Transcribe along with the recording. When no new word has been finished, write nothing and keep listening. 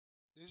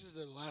This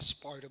is the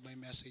last part of my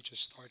message. I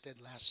started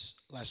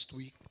last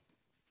week.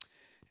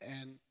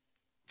 And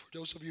for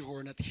those of you who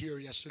are not here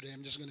yesterday,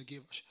 I'm just going to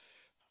give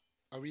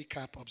a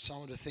recap of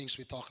some of the things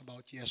we talked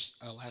about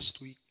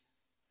last week.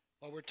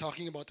 But we're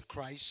talking about the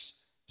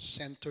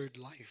Christ-centered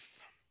life.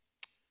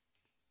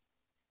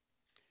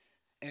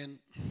 And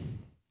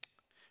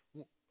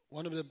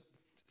one of the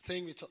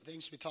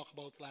things we talked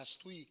about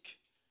last week,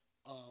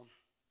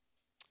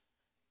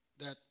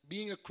 that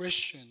being a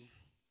Christian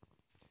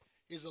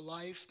is a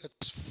life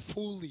that's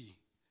fully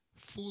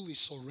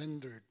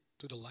surrendered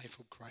to the life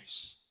of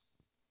Christ.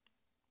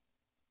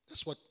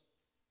 That's what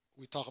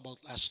we talked about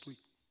last week.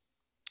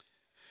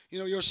 You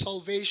know, your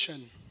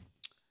salvation,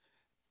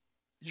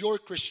 your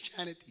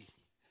Christianity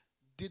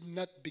did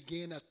not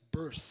begin at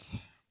birth.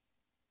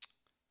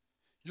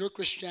 Your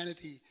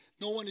Christianity,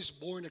 no one is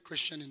born a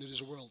Christian into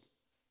this world.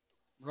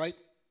 Right?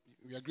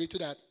 We agree to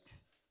that.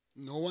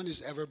 No one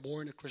is ever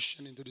born a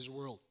Christian into this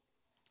world.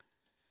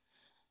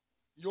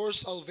 Your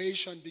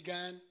salvation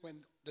began when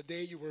the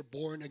day you were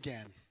born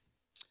again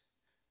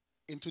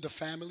into the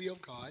family of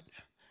God,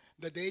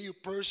 the day you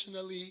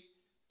personally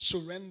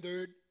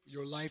surrendered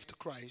your life to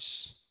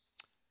Christ,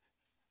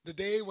 the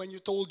day when you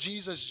told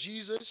Jesus,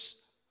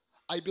 Jesus,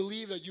 I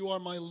believe that you are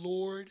my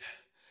Lord,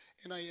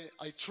 and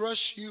I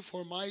trust you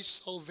for my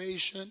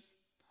salvation,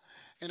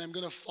 and I'm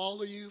going to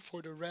follow you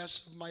for the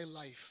rest of my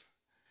life.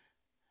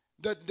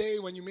 That day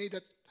when you made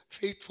that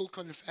faithful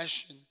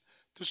confession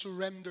to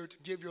surrender, to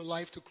give your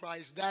life to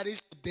Christ, that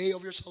is the day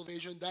of your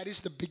salvation. That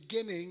is the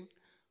beginning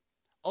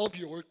of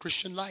your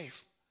Christian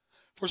life.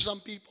 For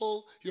some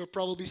people, you're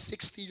probably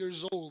 60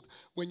 years old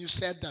when you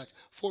said that.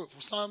 For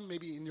some,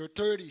 maybe in your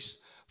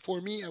 30s.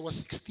 For me, I was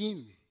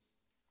 16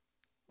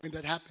 when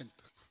that happened.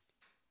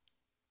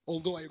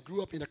 Although I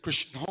grew up in a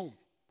Christian home.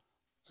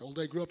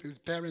 Although I grew up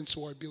with parents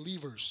who are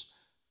believers.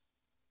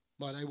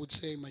 But I would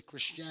say my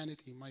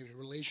Christianity, my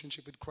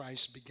relationship with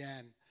Christ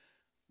began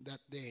that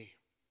day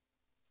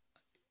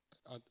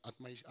at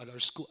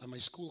my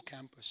school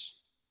campus.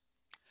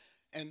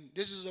 And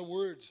this is the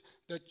words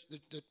that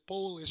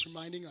Paul is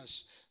reminding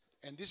us.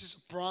 And this is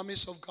a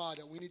promise of God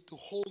that we need to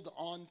hold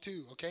on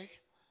to, okay?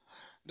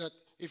 That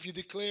if you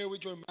declare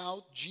with your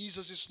mouth,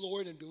 Jesus is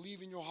Lord, and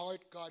believe in your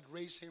heart, God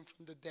raised him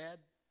from the dead,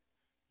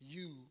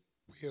 you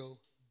will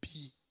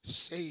be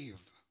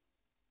saved.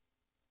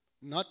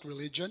 Not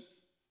religion,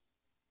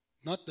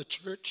 not the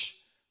church,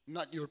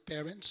 not your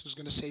parents who's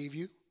going to save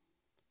you.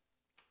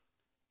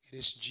 It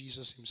is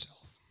Jesus himself.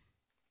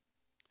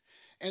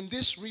 And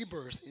this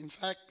rebirth, in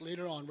fact,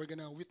 later on, we're going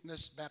to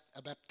witness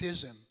a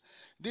baptism.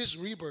 This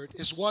rebirth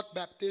is what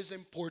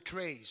baptism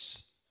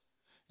portrays.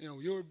 You know,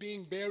 you're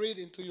being buried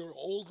into your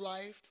old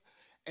life,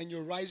 and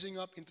you're rising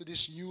up into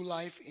this new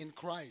life in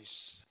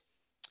Christ.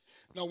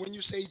 Now, when you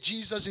say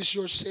Jesus is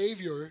your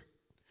Savior,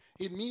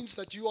 it means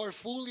that you are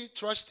fully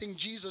trusting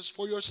Jesus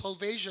for your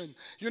salvation.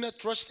 You're not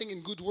trusting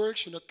in good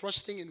works. You're not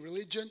trusting in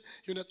religion.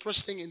 You're not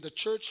trusting in the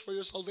church for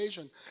your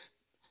salvation.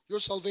 Your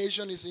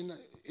salvation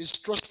is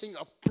trusting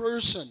a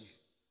person,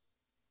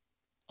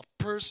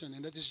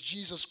 and that is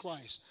Jesus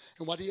Christ,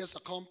 and what he has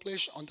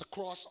accomplished on the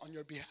cross on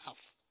your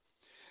behalf.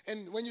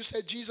 And when you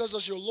say Jesus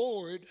as your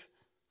Lord,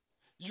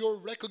 you're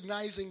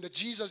recognizing that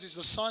Jesus is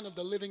the Son of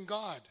the living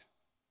God,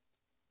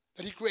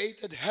 that he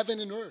created heaven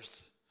and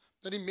earth,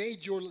 that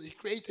he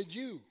created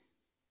you,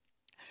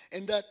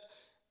 and that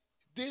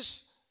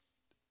this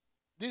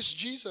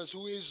Jesus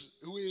who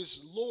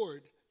is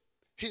Lord,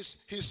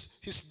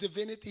 his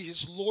divinity,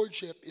 his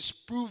lordship is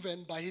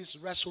proven by his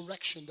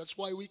resurrection. That's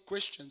why we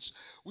Christians,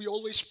 we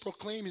always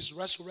proclaim his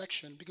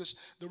resurrection, because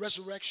the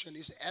resurrection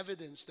is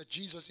evidence that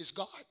Jesus is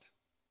God,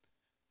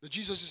 that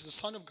Jesus is the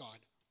Son of God.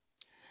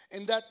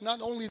 And that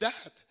not only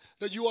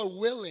that you are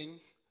willing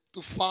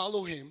to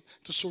follow him,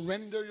 to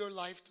surrender your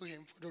life to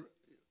him,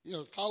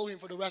 follow him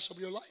for the rest of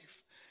your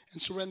life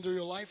and surrender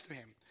your life to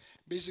him.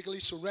 Basically,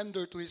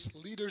 surrender to his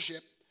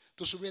leadership,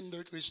 to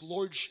surrender to his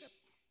lordship.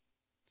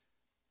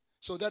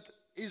 So that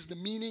is the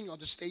meaning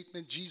of the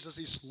statement, Jesus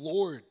is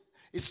Lord.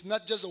 It's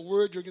not just a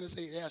word you're going to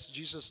say, yes,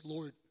 Jesus,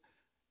 Lord.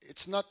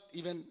 It's not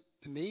even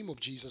the name of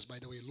Jesus, by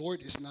the way.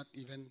 Lord is not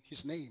even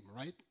his name,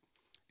 right?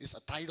 It's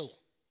a title.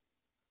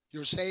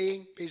 You're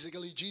saying,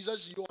 basically,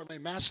 Jesus, you are my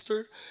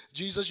master.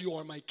 Jesus, you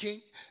are my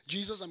king.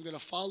 Jesus, I'm going to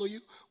follow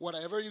you.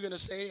 Whatever you're going to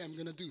say, I'm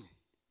going to do.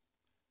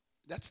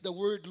 That's the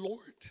word Lord.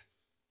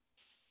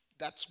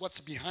 That's what's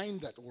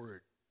behind that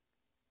word.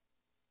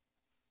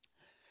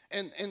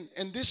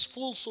 And this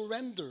full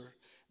surrender,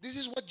 this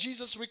is what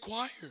Jesus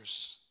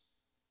requires.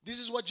 This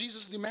is what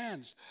Jesus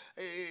demands.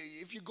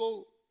 If you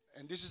go,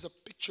 and this is a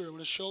picture I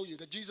want to show you,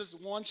 that Jesus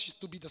wants you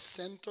to be the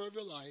center of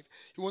your life.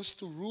 He wants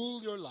to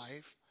rule your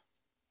life.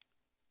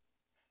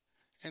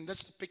 And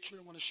that's the picture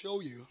I want to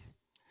show you.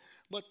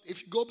 But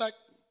if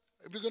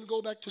we're going to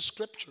go back to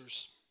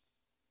scriptures,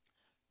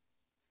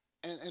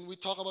 and we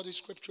talked about these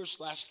scriptures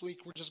last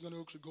week, we're just going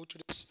to go to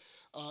this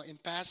in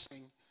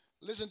passing.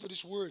 Listen to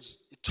these words.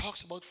 It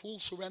talks about full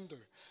surrender.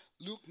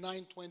 Luke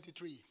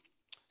 9:23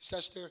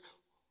 says there,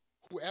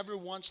 Whoever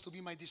wants to be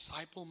my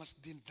disciple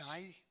must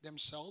deny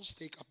themselves,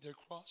 take up their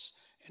cross,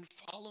 and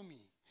follow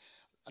me.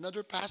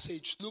 Another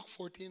passage, Luke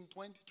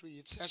 14:23.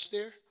 It says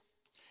there,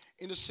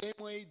 in the same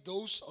way,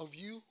 those of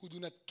you who do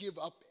not give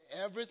up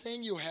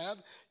everything you have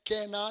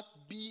cannot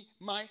be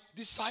my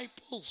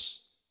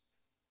disciples.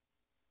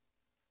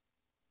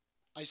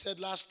 I said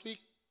last week,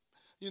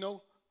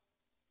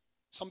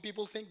 some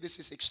people think this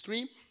is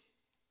extreme.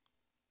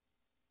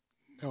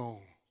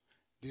 No,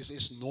 this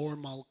is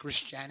normal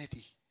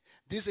Christianity.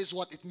 This is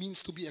what it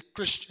means to be a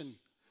Christian.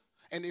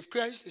 And if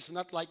Christ is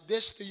not like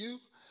this to you,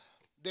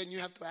 then you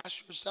have to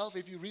ask yourself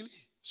if you really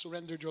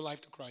surrendered your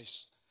life to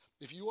Christ.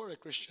 If you are a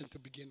Christian to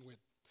begin with.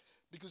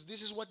 Because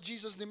this is what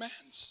Jesus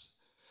demands.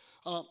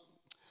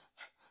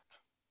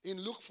 In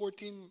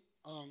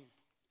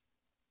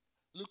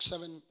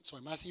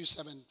Matthew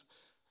 7,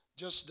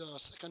 just the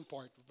second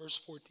part, verse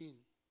 14.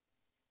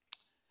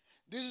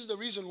 This is the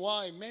reason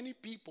why many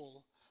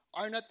people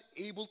are not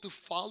able to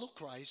follow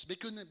Christ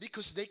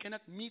because they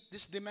cannot meet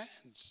these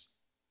demands.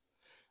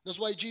 That's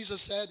why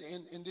Jesus said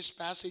in this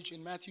passage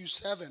in Matthew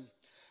 7,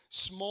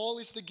 small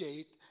is the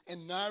gate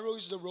and narrow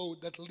is the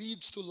road that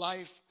leads to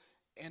life,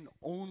 and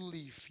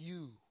only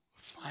few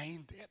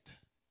find it.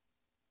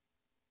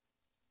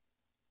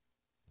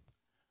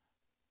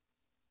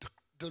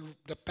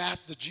 The path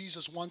that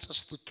Jesus wants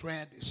us to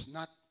tread is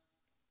not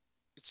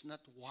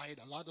wide.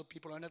 A lot of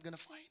people are not going to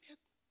find it.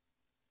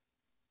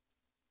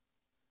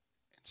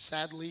 And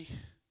sadly,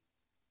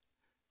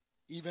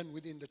 even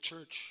within the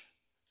church,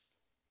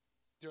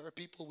 there are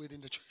people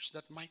within the church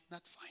that might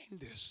not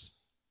find this.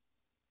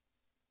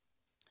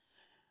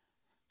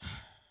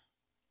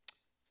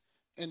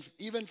 And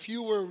even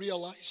fewer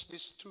realize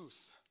this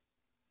truth.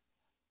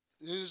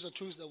 This is a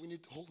truth that we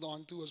need to hold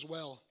on to as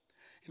well.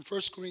 In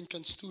 1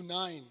 Corinthians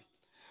 2:9,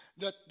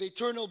 that the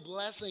eternal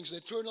blessings, the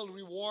eternal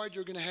reward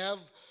you're going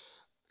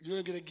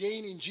to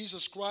gain in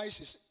Jesus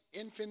Christ is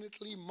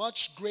infinitely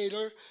much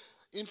greater,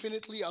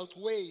 infinitely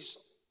outweighs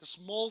the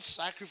small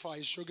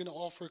sacrifice you're going to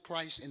offer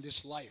Christ in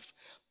this life.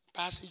 The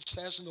passage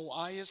says, no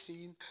eye has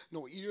seen,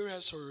 no ear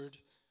has heard,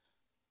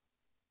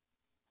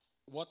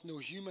 what no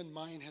human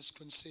mind has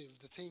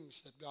conceived, the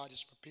things that God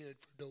has prepared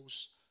for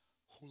those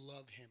who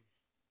love Him.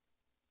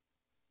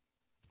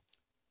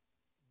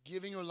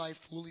 Giving your life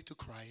fully to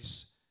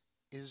Christ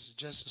is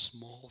just a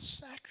small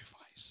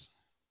sacrifice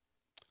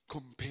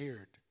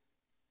compared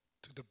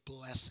to the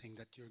blessing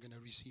that you're going to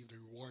receive, the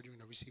reward you're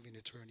going to receive in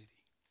eternity.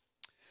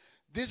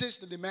 This is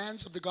the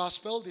demands of the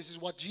gospel. This is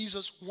what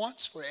Jesus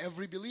wants for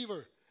every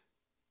believer.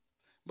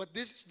 But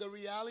this is the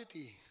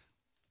reality.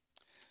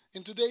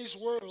 In today's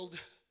world,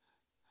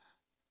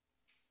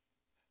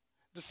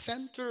 the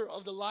center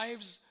of the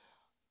lives,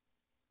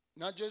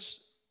 not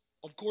just,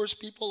 of course,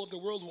 people of the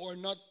world who are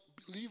not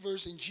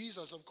believers in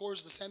Jesus, of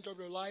course, the center of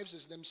their lives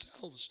is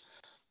themselves.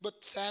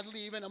 But sadly,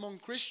 even among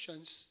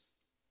Christians,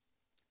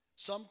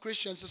 some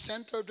Christians, the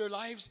center of their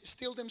lives is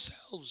still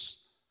themselves.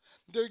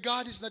 Their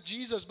God is not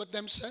Jesus, but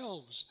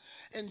themselves.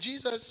 And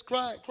Jesus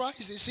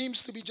Christ, it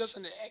seems to be just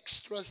an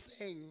extra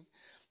thing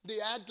they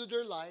add to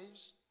their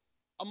lives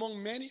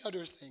among many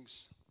other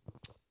things.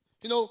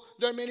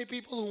 There are many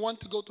people who want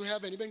to go to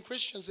heaven. Even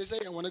Christians, they say,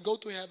 I want to go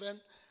to heaven.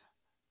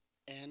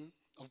 And,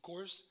 of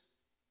course,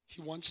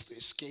 he wants to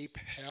escape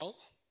hell.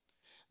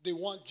 They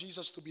want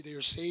Jesus to be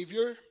their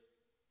Savior.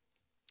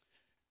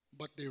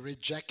 But they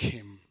reject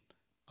Him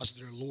as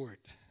their Lord.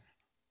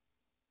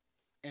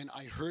 And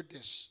I heard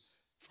this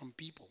from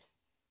people.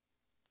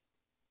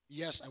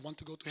 Yes, I want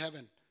to go to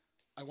heaven.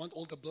 I want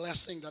all the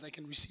blessing that I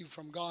can receive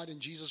from God in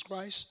Jesus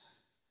Christ.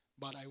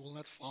 But I will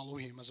not follow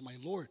Him as my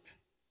Lord.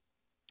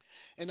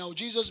 And now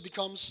Jesus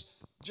becomes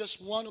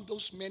just one of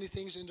those many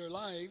things in their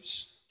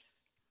lives.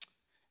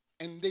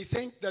 And they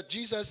think that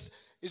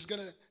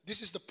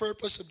this is the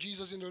purpose of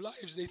Jesus in their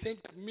lives. They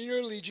think that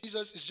merely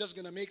Jesus is just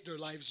going to make their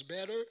lives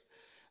better.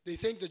 They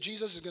think that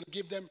Jesus is going to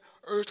give them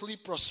earthly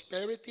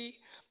prosperity.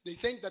 They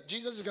think that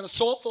Jesus is going to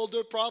solve all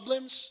their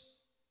problems.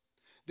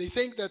 They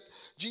think that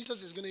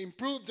Jesus is going to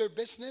improve their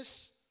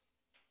business.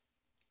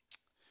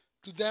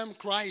 To them,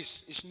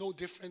 Christ is no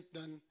different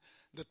than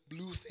that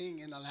blue thing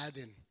in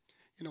Aladdin.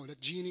 The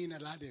genie in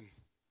Aladdin.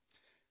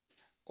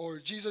 Or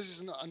Jesus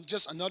is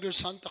just another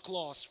Santa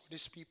Claus for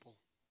these people.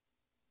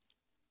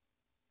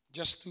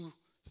 Just to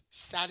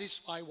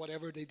satisfy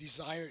whatever they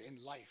desire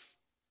in life.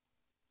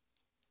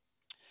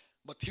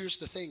 But here's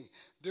the thing.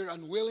 They're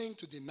unwilling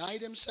to deny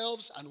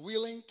themselves,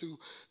 unwilling to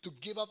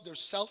give up their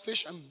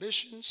selfish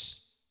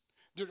ambitions.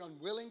 They're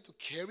unwilling to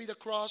carry the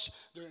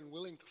cross. They're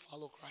unwilling to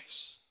follow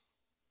Christ.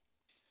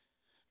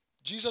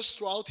 Jesus,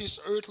 throughout His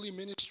earthly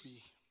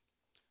ministry,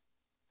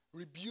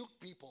 rebuke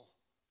people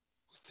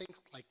who think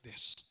like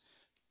this.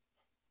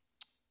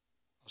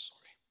 Oh,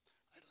 sorry.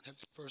 I don't have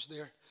the verse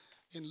there.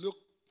 In Luke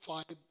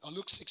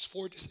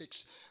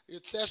 6:46,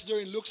 it says there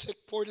in Luke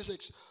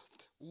 6:46,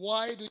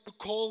 why do you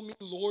call me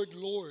Lord,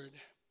 Lord,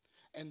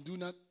 and do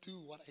not do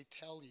what I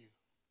tell you?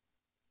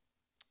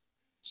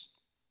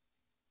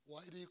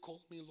 Why do you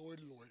call me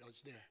Lord, Lord? Oh,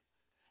 it's there.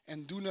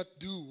 And do not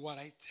do what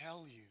I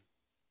tell you.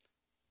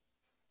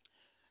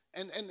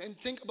 And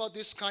think about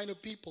this kind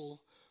of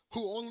people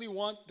who only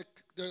want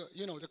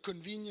the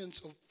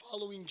convenience of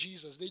following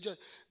Jesus.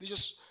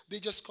 They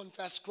just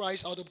confess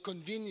Christ out of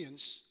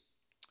convenience.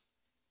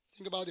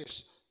 Think about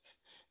this.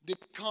 They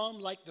become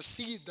like the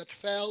seed that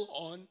fell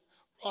on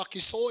rocky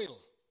soil.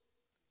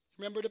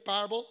 Remember the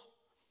parable?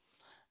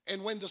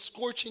 And when the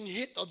scorching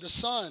heat of the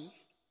sun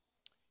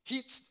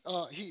hits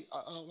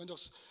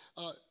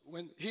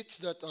when hits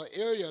that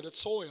area, that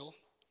soil,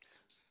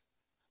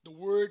 the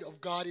word of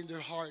God in their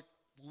heart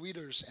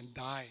withers and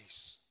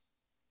dies.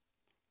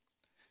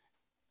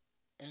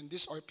 And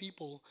these are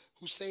people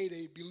who say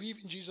they believe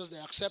in Jesus, they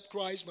accept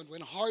Christ, but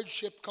when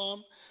hardship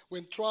come,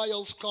 when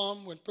trials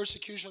come, when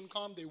persecution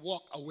come, they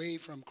walk away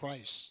from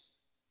Christ.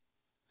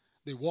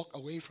 They walk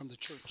away from the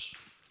church.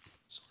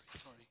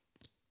 Sorry.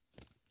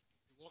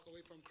 They walk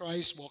away from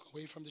Christ, walk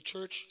away from the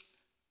church,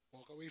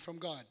 walk away from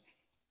God.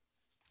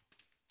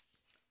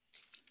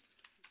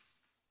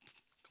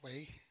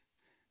 Clay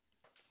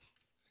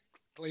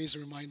is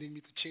reminding me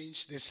to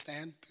change this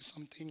stand to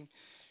something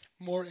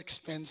more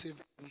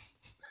expensive and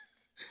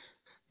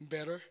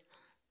better.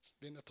 It's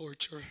been a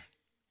torture.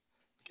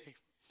 Okay.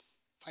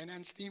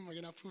 Finance team, we're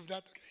going to approve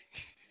that.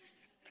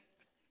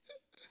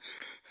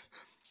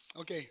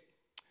 Okay. Okay.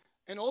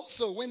 And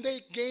also, when they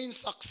gain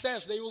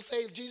success, they will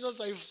say,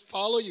 Jesus, I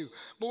follow you.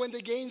 But when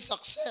they gain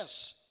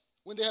success,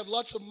 when they have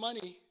lots of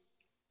money,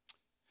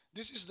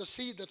 this is the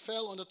seed that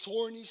fell on the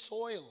thorny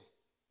soil.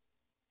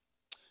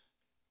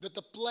 That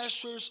the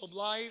pleasures of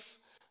life,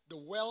 the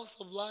wealth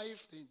of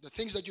life, the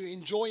things that you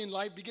enjoy in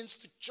life begins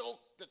to choke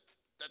that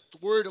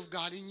word of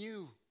God in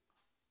you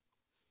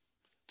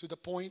to the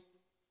point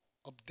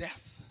of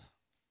death.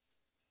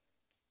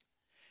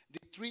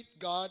 They treat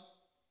God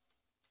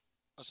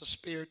as a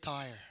spare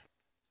tire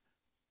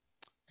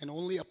and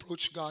only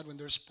approach God when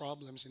there's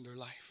problems in their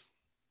life.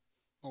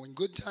 Or in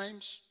good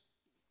times,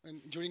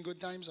 during good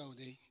times,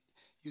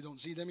 you don't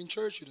see them in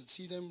church, you don't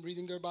see them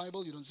reading their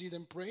Bible, you don't see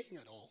them praying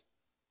at all.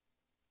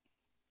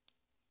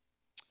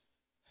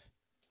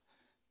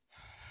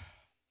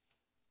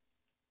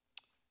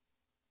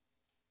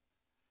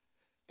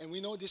 And we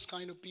know this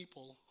kind of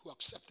people who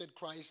accepted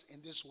Christ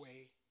in this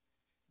way,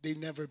 they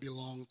never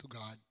belong to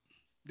God.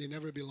 They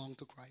never belong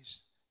to Christ.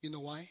 You know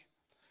why?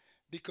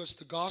 Because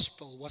the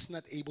gospel was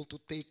not able to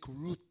take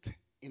root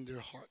in their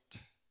heart.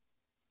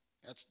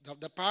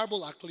 The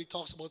parable actually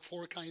talks about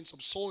 4 kinds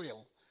of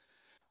soil.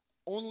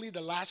 Only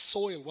the last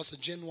soil was a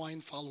genuine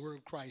follower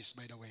of Christ,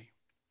 by the way.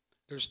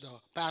 There's the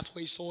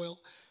pathway soil,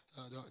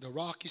 the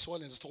rocky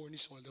soil, and the thorny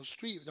soil.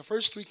 The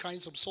first 3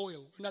 kinds of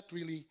soil were not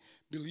really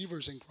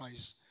believers in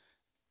Christ.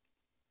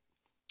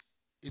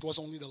 It was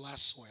only the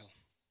last soil.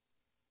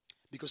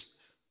 Because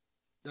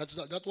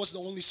that was the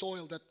only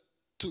soil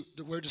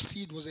where the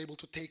seed was able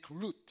to take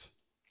root.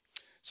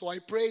 So I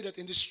pray that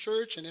in this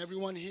church and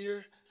everyone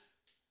here,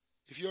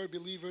 if you're a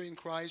believer in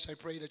Christ, I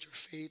pray that your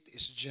faith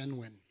is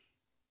genuine.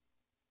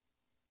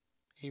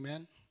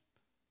 Amen.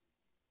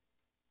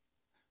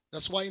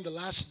 That's why in the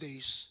last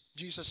days,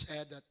 Jesus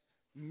said that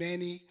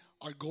many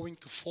are going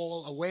to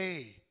fall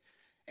away.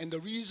 And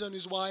the reason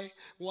is why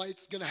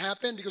it's going to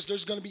happen, because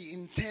there's going to be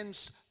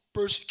intense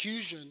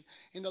persecution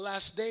in the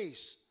last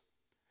days.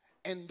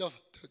 And the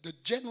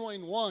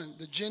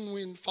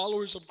genuine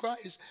followers of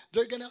Christ,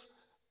 they're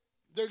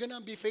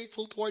gonna be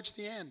faithful towards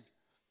the end.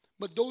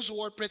 But those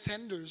who are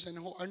pretenders and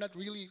who are not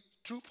really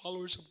true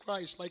followers of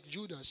Christ, like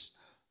Judas,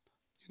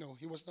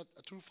 he was not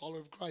a true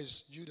follower of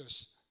Christ,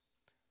 Judas.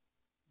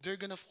 They're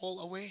gonna fall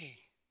away.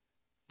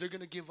 They're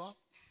gonna give up.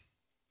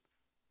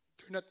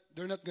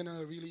 They're not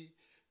gonna really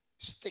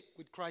stick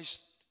with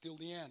Christ till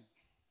the end.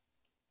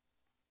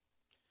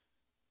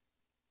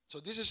 So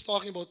this is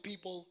talking about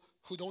people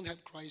who don't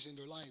have Christ in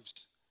their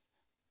lives.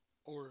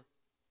 Or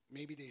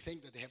maybe they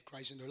think that they have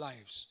Christ in their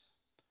lives.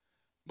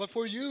 But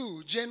for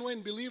you,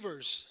 genuine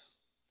believers,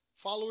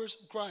 followers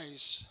of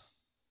Christ,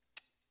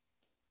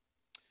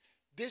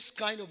 this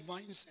kind of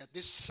mindset,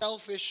 this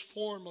selfish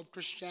form of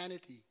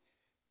Christianity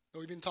that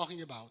we've been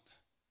talking about,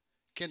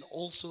 can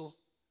also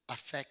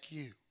affect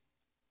you.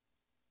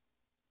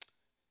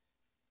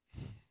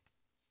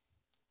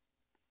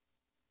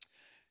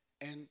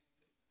 And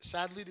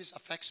sadly, this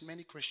affects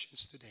many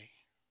Christians today.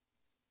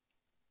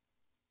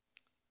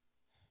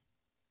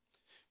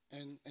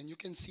 And you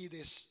can see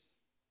this.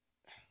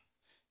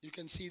 You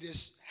can see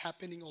this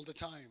happening all the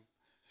time.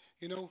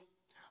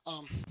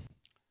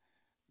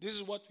 This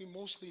is what we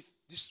mostly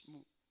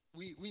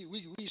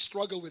we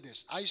struggle with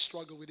this. I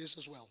struggle with this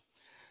as well.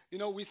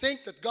 We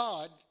think that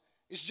God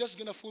is just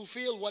going to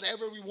fulfill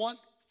whatever we want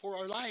for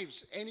our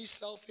lives. Any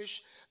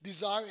selfish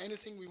desire,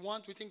 anything we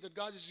want, we think that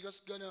God is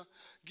just going to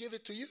give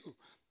it to you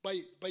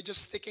by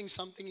just sticking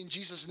something in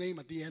Jesus' name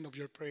at the end of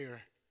your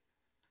prayer.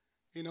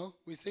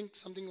 We think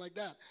something like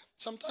that.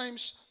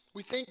 Sometimes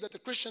we think that the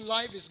Christian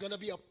life is going to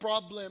be a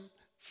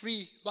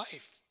problem-free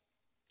life.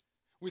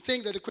 We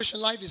think that the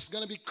Christian life is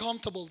going to be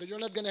comfortable, that you're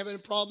not going to have any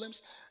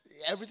problems.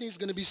 Everything's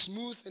going to be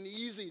smooth and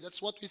easy.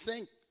 That's what we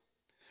think.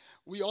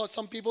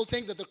 Some people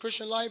think that the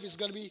Christian life is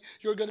going to be,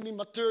 you're going to be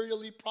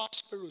materially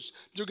prosperous.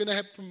 You're going to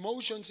have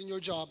promotions in your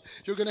job.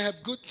 You're going to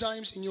have good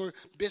times in your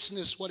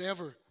business,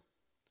 whatever.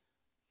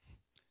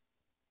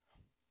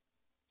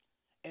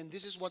 And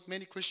this is what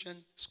many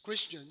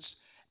Christians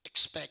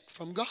expect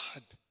from God,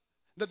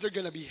 that they're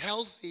going to be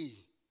healthy.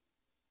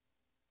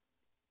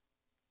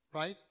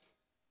 Right?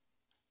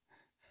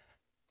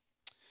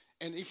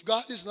 And if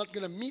God is not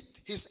going to meet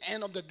his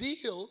end of the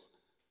deal,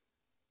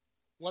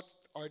 what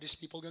are these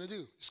people going to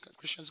do? These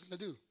Christians going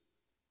to do?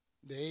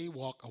 They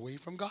walk away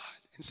from God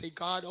and say,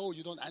 God, oh,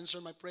 you don't answer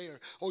my prayer.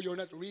 Oh, you're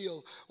not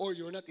real. Or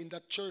you're not in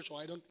that church.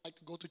 Or I don't like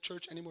to go to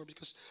church anymore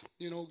because,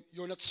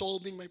 you're not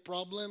solving my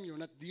problem. You're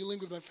not dealing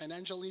with my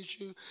financial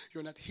issue.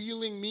 You're not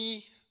healing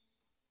me.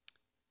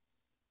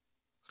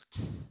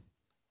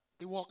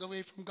 They walk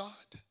away from God.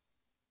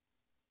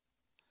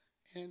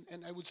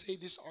 And I would say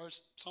these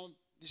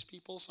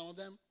people, some of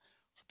them,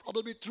 are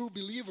probably true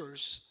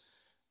believers,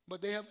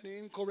 but they have an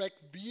incorrect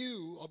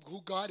view of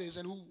who God is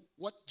and who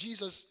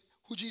Jesus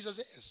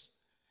is,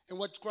 and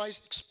what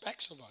Christ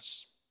expects of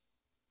us.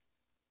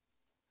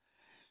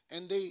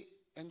 And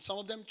some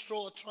of them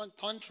throw a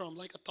tantrum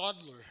like a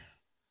toddler,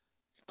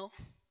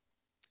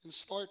 and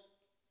start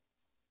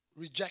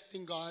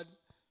rejecting God,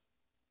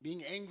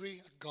 being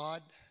angry at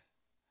God.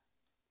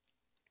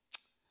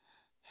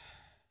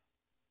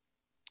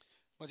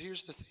 But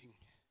here's the thing.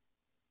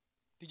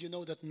 Did you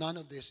know that none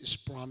of this is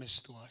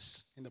promised to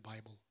us in the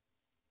Bible?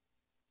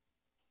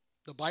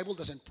 The Bible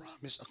doesn't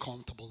promise a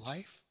comfortable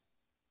life.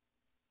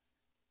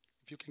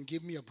 If you can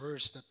give me a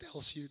verse that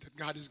tells you that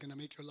God is going to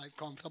make your life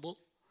comfortable,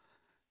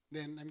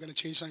 then I'm going to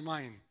change my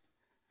mind.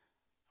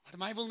 But the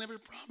Bible never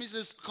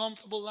promises a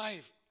comfortable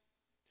life.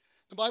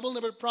 The Bible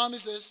never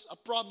promises a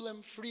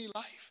problem-free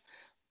life.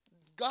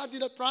 God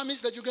did not promise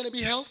that you're going to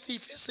be healthy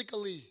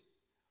physically.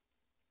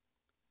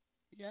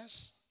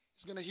 Yes,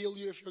 He's going to heal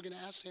you if you're going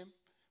to ask Him,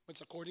 but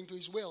it's according to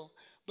His will.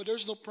 But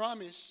there's no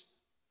promise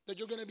that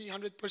you're going to be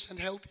 100%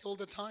 healthy all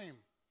the time.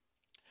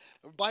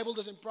 The Bible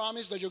doesn't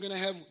promise that you're going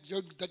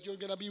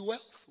to be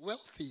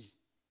wealthy.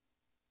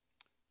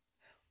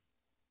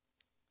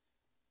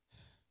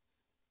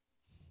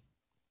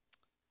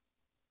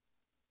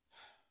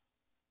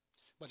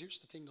 But here's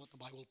the thing that the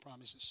Bible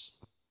promises.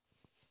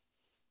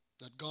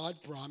 That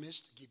God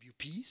promised to give you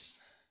peace.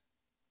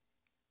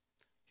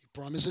 He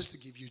promises to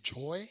give you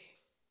joy.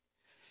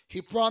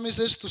 He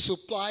promises to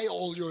supply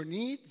all your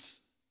needs.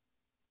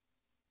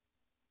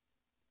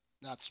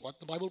 That's what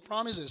the Bible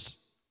promises.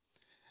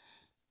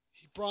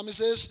 He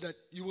promises that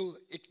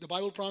the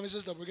Bible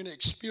promises that we're going to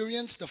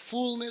experience the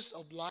fullness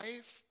of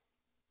life,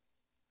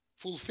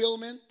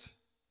 fulfillment,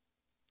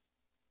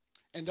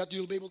 and that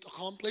you'll be able to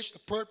accomplish the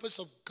purpose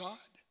of God.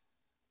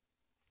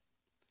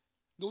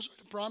 Those are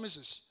the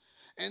promises.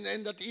 And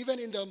that even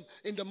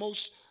in the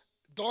most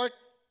dark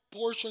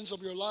portions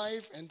of your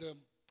life and the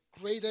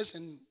greatest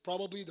and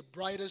probably the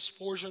brightest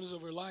portions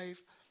of your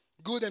life,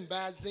 good and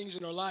bad things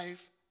in our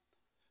life,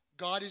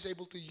 God is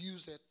able to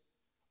use it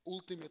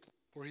ultimately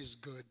for His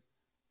good,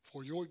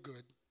 for your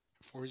good,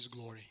 for His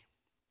glory.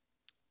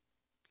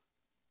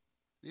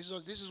 This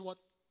is what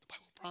the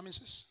Bible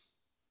promises.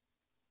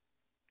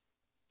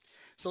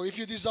 So if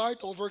you desire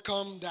to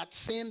overcome that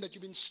sin that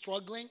you've been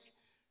struggling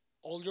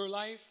all your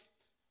life,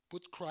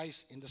 put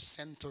Christ in the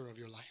center of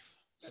your life.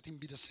 Let Him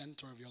be the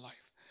center of your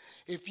life.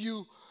 If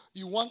you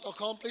want to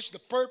accomplish the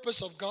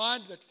purpose of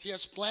God that He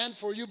has planned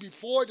for you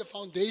before the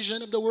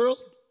foundation of the world,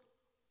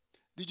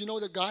 did you know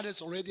that God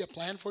has already a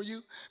plan for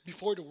you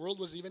before the world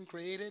was even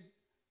created?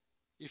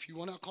 If you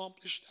want to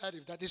accomplish that,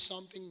 if that is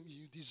something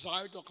you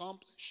desire to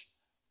accomplish,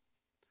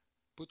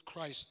 put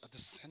Christ at the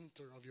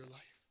center of your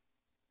life.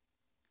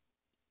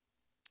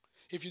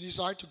 If you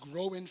desire to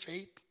grow in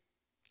faith,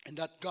 and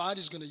that God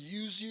is going to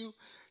use you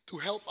to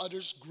help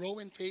others grow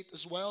in faith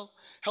as well,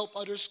 help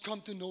others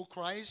come to know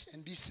Christ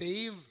and be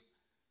saved,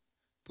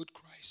 put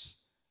Christ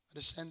at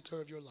the center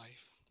of your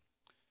life.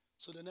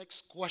 So the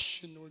next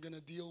question we're going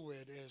to deal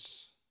with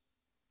is,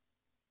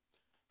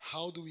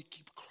 how do we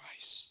keep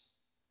Christ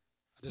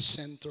at the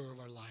center of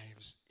our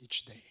lives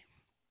each day?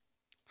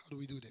 How do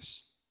we do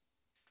this?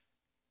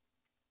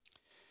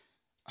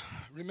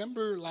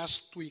 Remember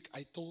last week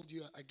I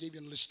gave you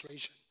an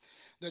illustration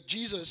that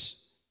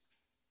Jesus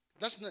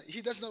doesn't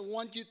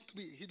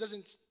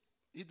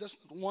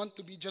want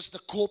to be just a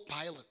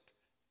co-pilot.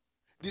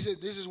 This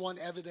is one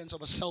evidence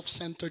of a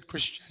self-centered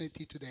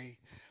Christianity today.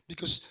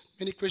 Because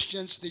many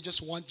Christians, they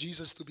just want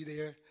Jesus to be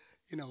their,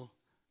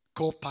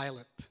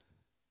 co-pilot.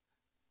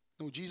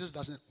 No, Jesus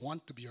doesn't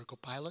want to be your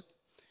co-pilot.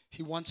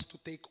 He wants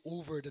to take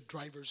over the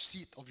driver's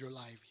seat of your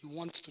life. He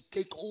wants to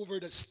take over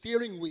the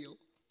steering wheel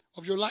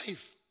of your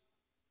life.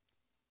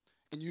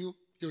 And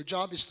your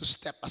job is to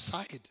step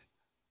aside.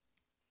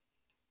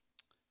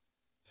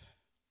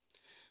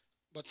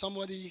 But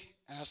somebody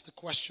asked the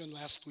question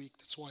last week.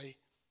 That's why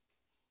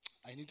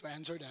I need to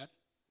answer that.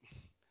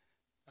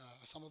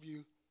 Some of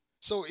you.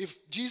 So if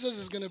Jesus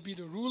is going to be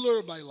the ruler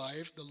of my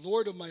life, the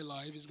Lord of my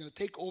life, is going to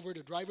take over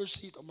the driver's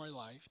seat of my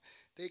life,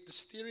 take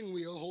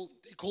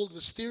hold of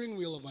the steering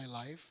wheel of my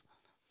life,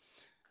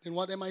 then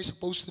what am I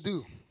supposed to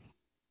do?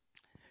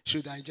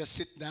 Should I just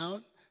sit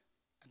down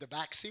at the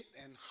back seat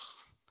and,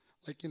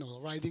 like,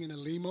 riding in a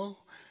limo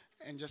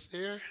and just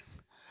there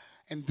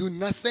and do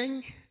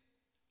nothing?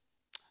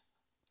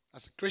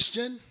 As a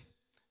Christian,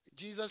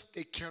 Jesus,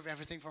 take care of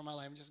everything for my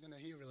life. I'm just going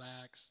to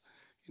relax.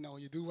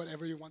 You do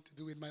whatever you want to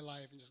do in my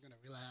life. I'm just going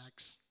to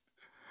relax.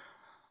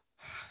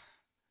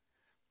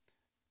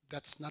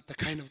 That's not the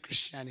kind of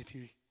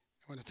Christianity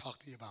I want to talk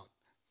to you about.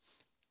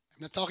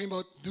 I'm not talking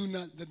about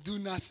the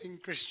do-nothing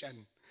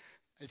Christian.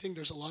 I think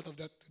there's a lot of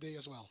that today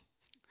as well.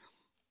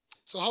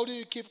 So how do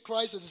you keep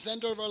Christ at the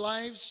center of our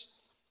lives?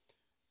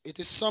 It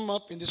is summed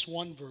up in this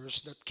one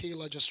verse that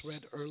Kayla just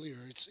read earlier.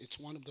 It's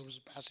one of those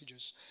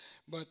passages.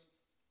 But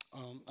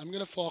I'm going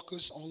to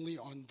focus only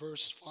on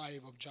verse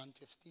 5 of John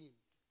 15.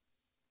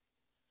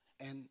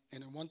 And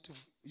I want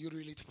you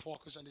really to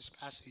focus on this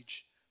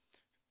passage.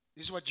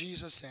 This is what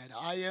Jesus said.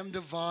 I am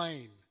the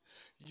vine.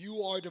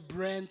 You are the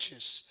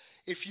branches.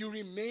 If you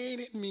remain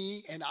in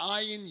me and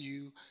I in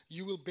you,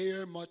 you will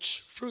bear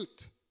much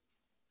fruit.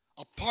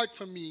 Apart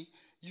from me,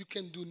 you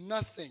can do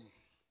nothing.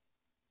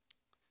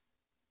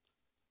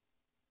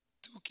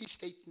 Two key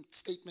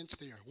statements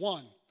there.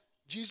 One,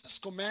 Jesus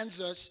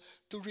commands us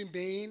to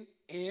remain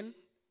in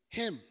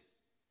Him.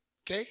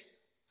 Okay?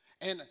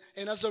 And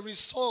as a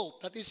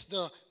result, that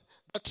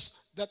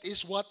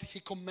is what He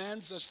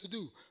commands us to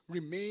do.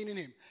 Remain in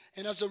Him.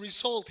 And as a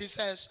result, He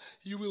says,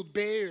 you will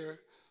bear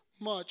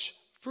much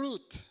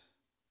fruit.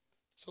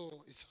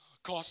 So it's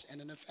a cause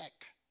and an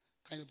effect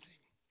kind of thing.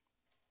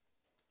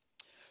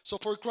 So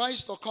for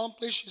Christ to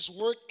accomplish His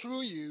work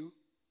through you,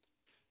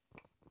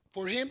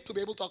 for Him to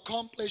be able to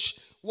accomplish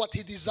what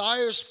He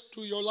desires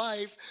through your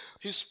life,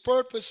 His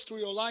purpose through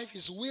your life,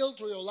 His will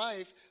through your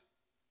life,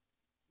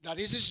 that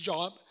is His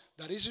job,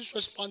 that is His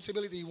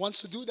responsibility. He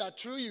wants to do that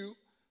through you.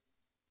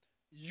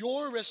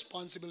 Your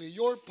responsibility,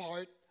 your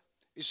part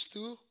is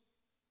to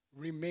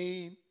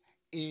remain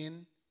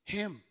in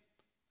Him.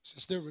 It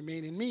says there,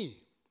 remain in me.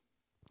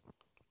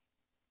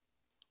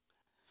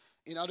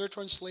 In other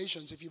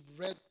translations, if you've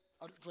read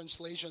other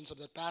translations of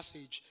that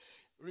passage,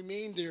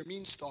 remain there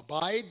means to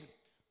abide,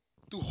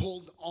 to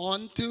hold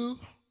on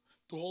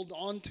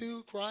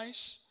to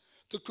Christ,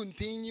 to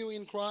continue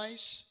in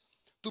Christ,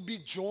 to be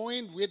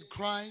joined with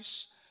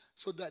Christ.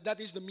 So that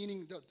is the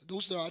meaning.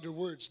 Those are other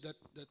words that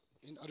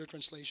in other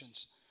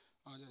translations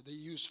that they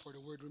use for the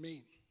word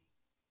remain.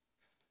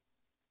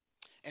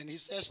 And he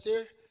says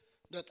there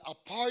that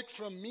apart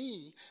from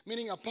me,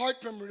 meaning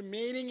apart from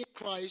remaining in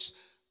Christ,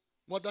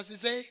 what does it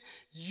say?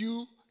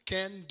 You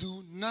can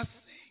do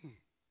nothing.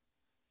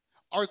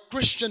 Our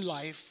Christian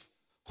life,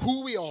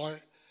 who we are,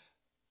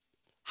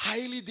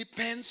 highly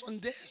depends on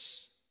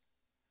this,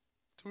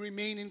 to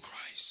remain in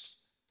Christ.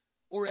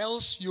 Or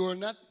else you will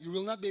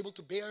not be able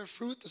to bear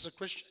fruit as a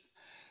Christian.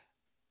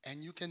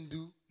 And you can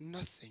do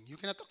nothing. You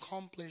cannot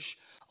accomplish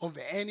of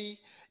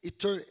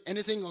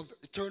anything of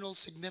eternal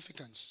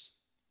significance.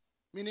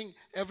 Meaning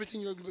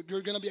everything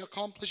you're going to be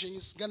accomplishing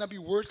is going to be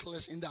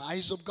worthless in the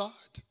eyes of God.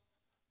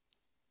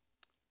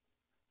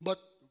 But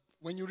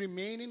when you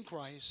remain in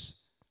Christ,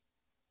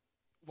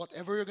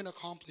 whatever you're going to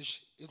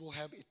accomplish, it will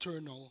have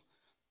eternal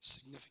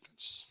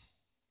significance.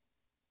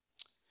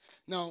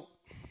 Now,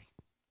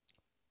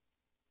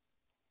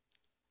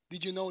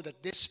 did you know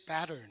that this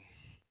pattern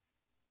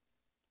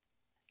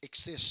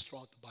exists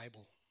throughout the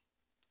Bible?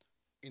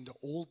 In the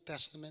Old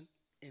Testament,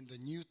 in the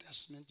New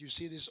Testament, you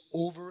see this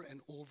over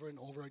and over and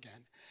over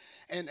again.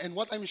 And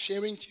what I'm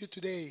sharing to you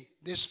today,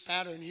 this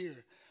pattern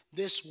here,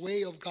 this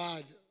way of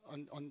God,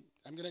 I'm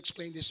going to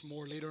explain this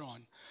more later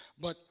on.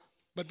 But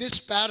this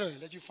pattern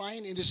that you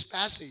find in this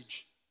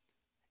passage,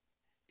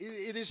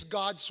 it is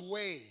God's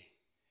way.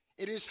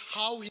 It is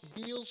how He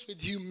deals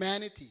with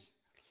humanity.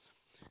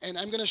 And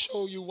I'm going to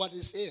show you what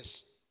this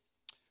is.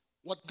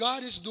 What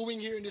God is doing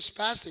here in this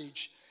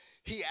passage,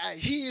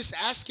 He is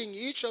asking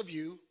each of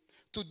you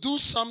to do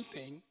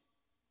something.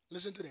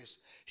 Listen to this.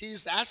 He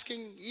is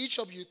asking each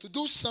of you to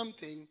do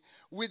something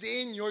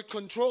within your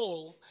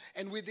control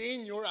and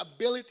within your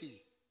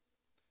ability.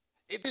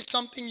 It is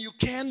something you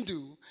can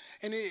do,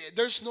 and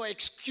there's no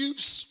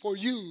excuse for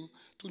you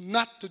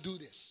not to do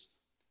this.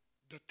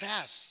 The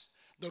task,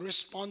 the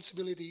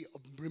responsibility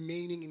of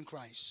remaining in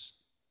Christ.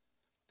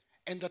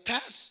 And the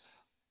task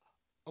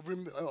of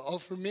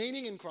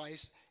remaining in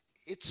Christ,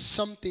 it's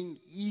something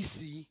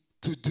easy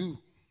to do.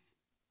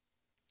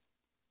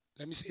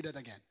 Let me say that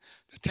again.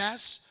 The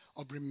task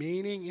of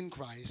remaining in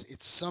Christ,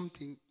 it's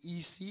something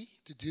easy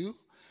to do,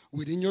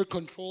 within your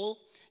control.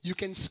 You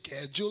can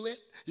schedule it.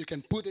 You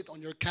can put it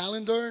on your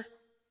calendar.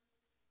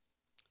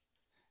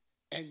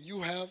 And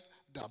you have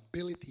the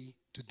ability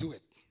to do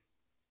it.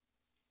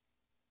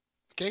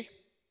 Okay?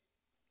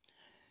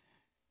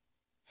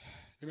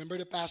 Remember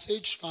the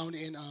passage found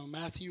in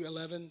Matthew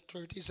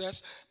 11:30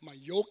 says, my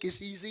yoke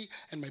is easy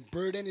and my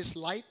burden is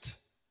light.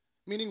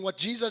 Meaning what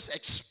Jesus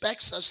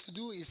expects us to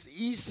do is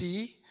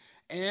easy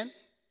and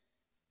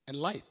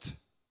light.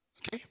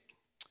 Okay?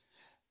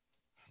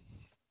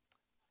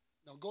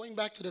 Now going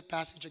back to that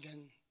passage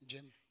again,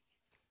 Jim.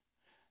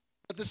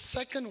 But the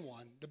second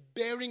one, the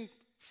bearing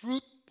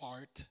fruit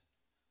part,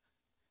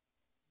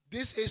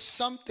 this is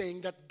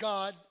something that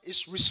God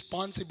is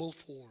responsible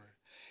for.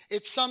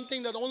 It's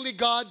something that only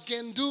God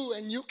can do,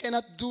 and you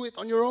cannot do it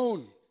on your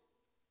own.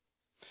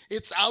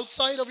 It's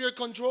outside of your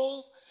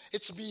control.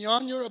 It's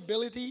beyond your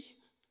ability.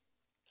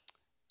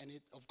 And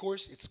of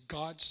course, it's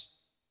God's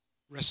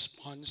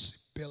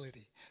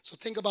responsibility. So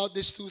think about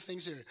these two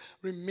things here.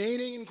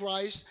 Remaining in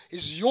Christ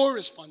is your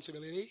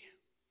responsibility.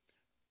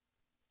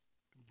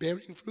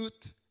 Bearing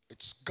fruit,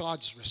 it's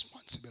God's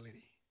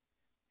responsibility.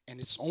 And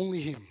it's only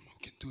Him who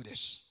can do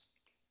this.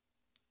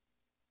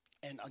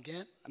 And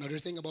again, another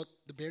thing about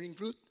the bearing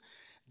fruit,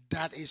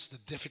 that is the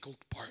difficult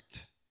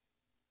part.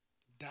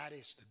 That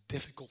is the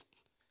difficult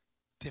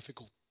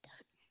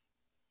part.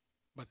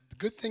 But the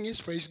good thing is,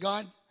 praise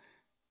God,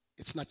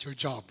 it's not your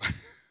job.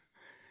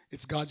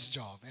 It's God's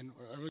job. And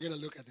we're going to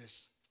look at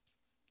this.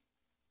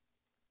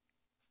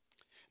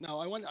 Now,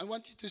 I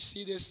want you to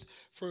see this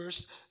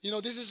first. You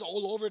know, this is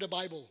all over the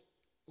Bible.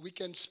 We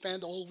can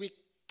spend all week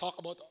talk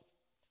about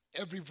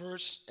every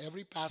verse,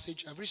 every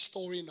passage, every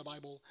story in the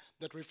Bible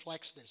that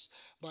reflects this.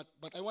 But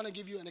I want to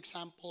give you an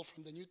example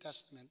from the New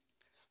Testament.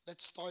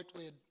 Let's start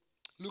with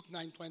Luke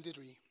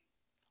 9:23.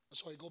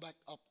 Sorry, go back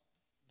up,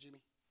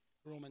 Jimmy.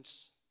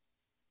 Romans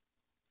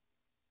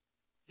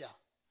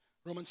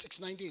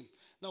 6:19.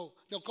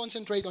 Now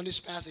concentrate on this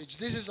passage.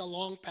 This is a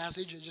long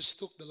passage. I just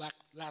took the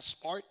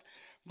last part.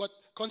 But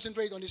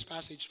concentrate on this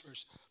passage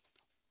first.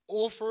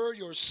 Offer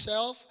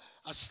yourself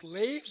as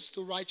slaves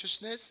to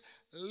righteousness,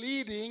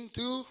 leading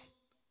to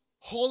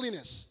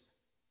holiness.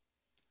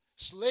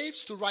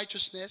 Slaves to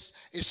righteousness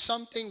is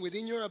something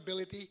within your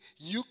ability.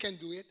 You can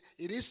do it.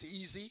 It is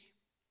easy.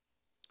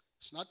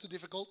 It's not too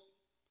difficult.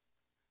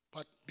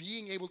 But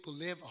being able to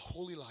live a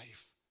holy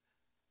life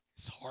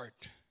is hard.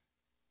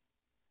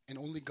 And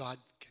only God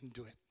can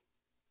do it.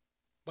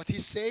 But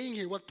he's saying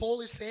here, what Paul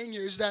is saying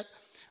here is that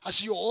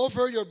as you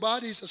offer your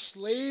bodies as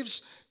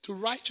slaves to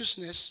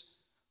righteousness,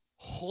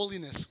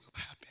 holiness will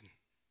happen.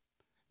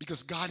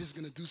 Because God is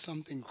going to do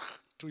something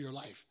through your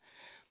life.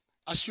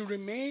 As you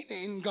remain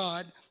in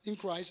God, in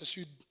Christ,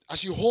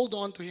 as you hold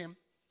on to Him,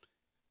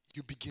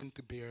 you begin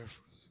to bear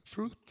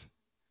fruit.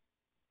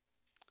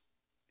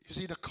 You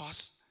see the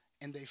cause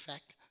and the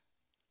effect?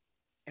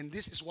 And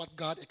this is what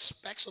God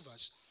expects of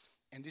us.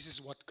 And this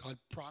is what God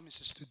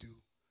promises to do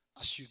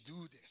as you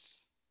do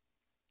this.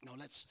 Now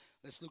let's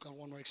look at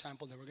one more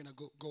example. Then we're going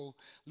to go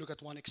look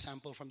at one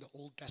example from the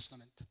Old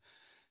Testament.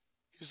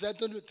 He said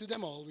to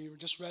them all, we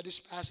just read this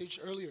passage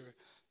earlier,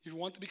 if you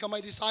want to become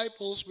my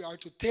disciples, we are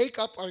to take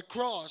up our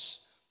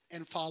cross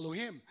and follow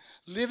Him.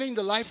 Living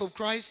the life of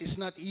Christ is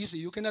not easy.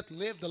 You cannot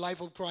live the life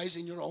of Christ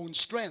in your own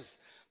strength.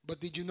 But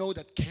did you know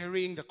that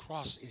carrying the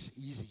cross is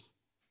easy?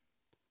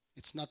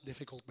 It's not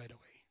difficult, by the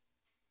way.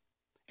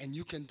 And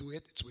you can do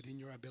it. It's within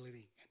your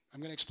ability. I'm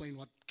going to explain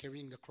what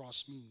carrying the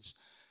cross means.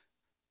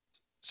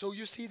 So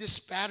you see this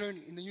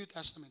pattern in the New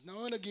Testament. Now I'm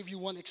going to give you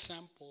one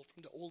example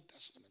from the Old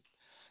Testament.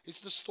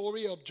 It's the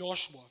story of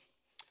Joshua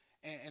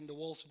and the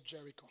walls of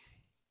Jericho.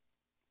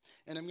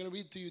 And I'm going to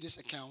read to you this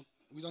account.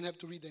 We don't have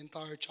to read the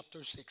entire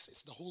chapter 6.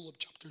 It's the whole of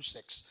chapter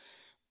 6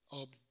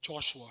 of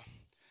Joshua.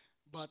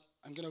 But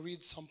I'm going to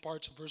read some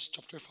parts of verse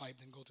chapter 5,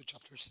 then go to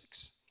chapter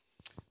 6.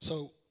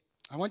 So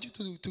I want you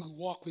to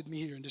walk with me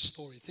here in this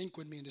story. Think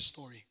with me in this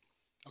story.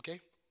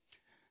 Okay?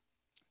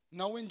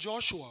 Now when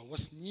Joshua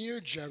was near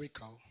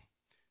Jericho,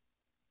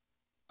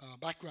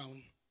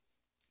 background,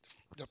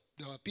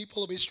 the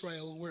people of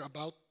Israel were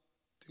about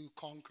to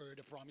conquer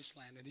the promised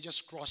land, and they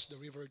just crossed the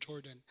river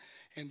Jordan,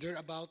 and they're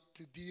about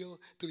to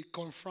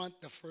confront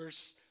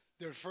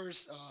their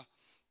first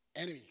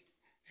enemy,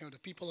 the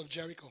people of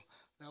Jericho.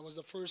 That was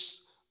the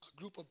first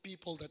group of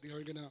people that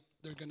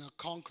they're gonna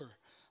conquer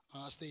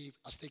as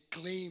they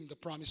claim the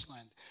promised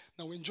land.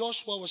 Now when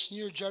Joshua was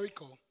near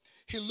Jericho,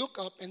 he looked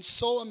up and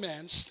saw a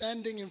man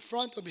standing in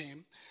front of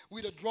him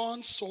with a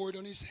drawn sword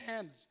on his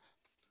hand.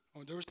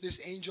 There was this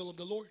angel of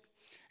the Lord.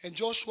 And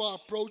Joshua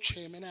approached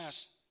him and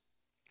asked,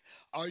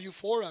 "Are you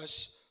for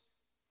us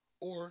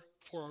or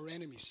for our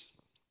enemies?"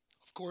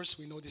 Of course,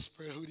 we know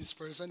who this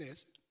person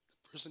is.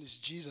 The person is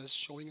Jesus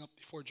showing up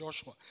before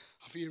Joshua,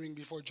 appearing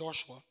before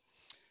Joshua.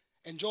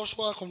 And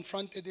Joshua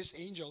confronted this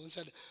angel and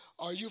said,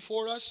 "Are you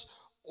for us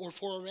or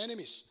for our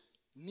enemies?"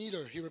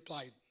 "Neither," he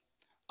replied.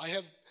 I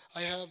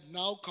have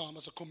now come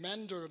as a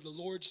commander of the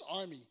Lord's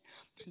army."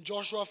 Then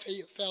Joshua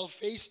fell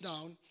face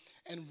down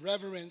and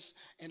reverence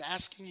and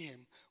asking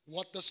him,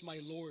 "What does my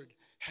Lord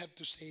have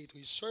to say to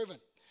his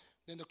servant?"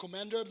 Then the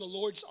commander of the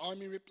Lord's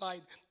army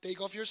replied,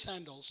 "Take off your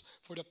sandals,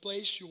 for the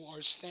place you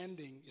are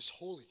standing is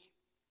holy."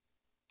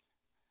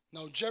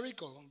 Now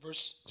Jericho,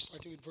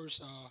 starting with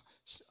verse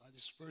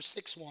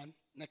 6:1.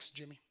 Next,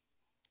 Jimmy.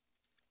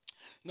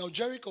 Now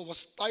Jericho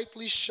was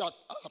tightly shut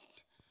up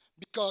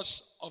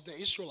because of the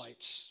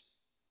Israelites.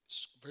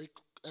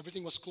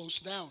 Everything was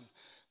closed down.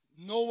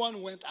 No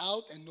one went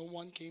out and no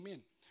one came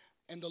in.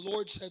 And the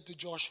Lord said to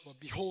Joshua,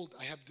 "Behold,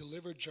 I have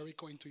delivered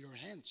Jericho into your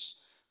hands,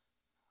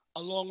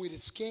 along with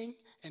its king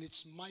and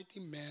its mighty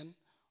men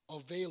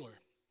of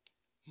valor."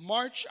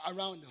 March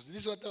around us.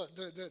 This is what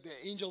the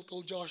angel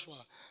told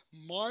Joshua.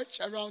 March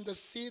around the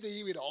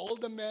city with all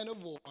the men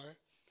of war,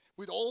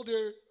 with all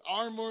their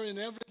armor and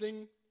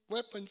everything,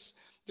 weapons.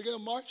 They're going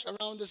to march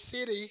around the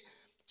city,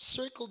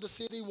 circle the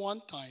city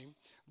one time.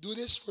 Do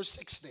this for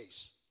 6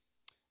 days.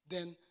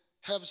 Then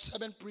have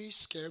 7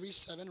 priests carry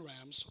 7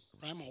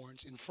 ram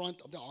horns in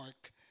front of the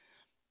ark.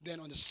 Then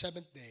on the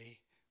 7th day,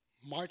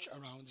 march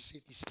around the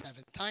city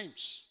 7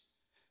 times.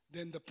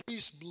 Then the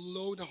priests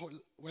blow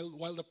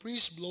while the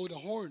priests blow the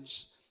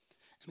horns,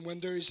 and when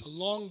there is a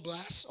long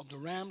blast of the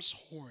ram's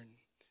horn,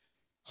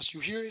 as you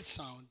hear it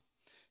sound,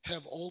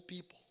 have all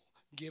people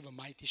give a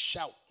mighty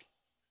shout.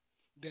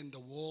 Then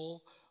the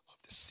wall of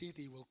the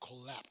city will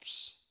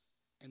collapse,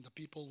 and the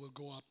people will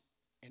go up,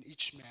 and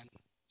each man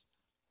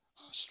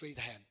straight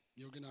ahead.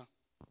 You're going to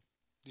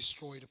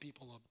destroy the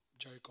people of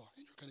Jericho,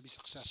 and you're going to be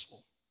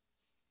successful.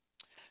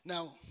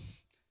 Now,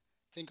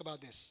 think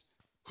about this.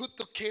 Who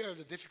took care of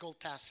the difficult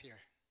task here?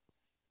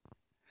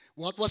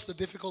 What was the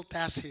difficult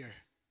task here?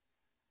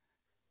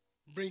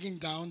 Bringing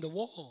down the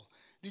wall.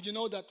 Did you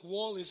know that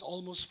wall is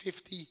almost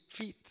 50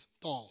 feet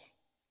tall?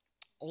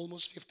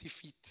 Almost 50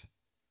 feet.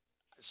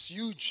 It's a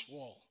huge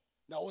wall.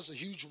 That was a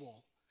huge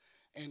wall.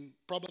 And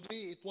probably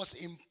it was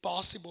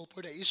impossible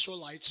for the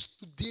Israelites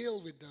to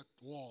deal with that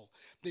wall.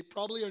 They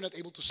probably are not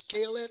able to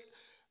scale it,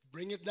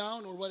 bring it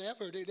down, or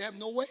whatever. They have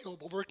no way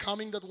of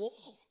overcoming that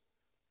wall.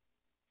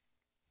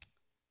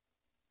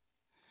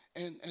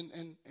 And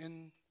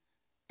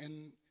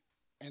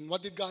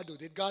what did God do?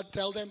 Did God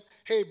tell them,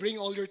 hey, bring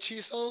all your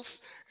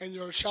chisels and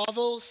your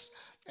shovels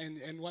and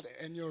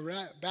your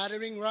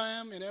battering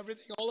ram and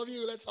everything, all of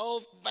you, let's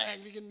all bang,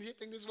 we can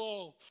hitting this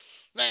wall.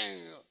 Bang.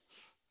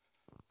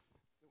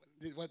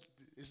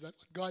 Is that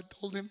what God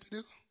told them to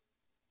do?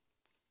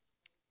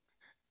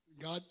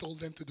 God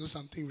told them to do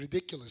something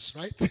ridiculous,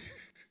 right?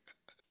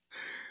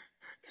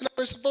 And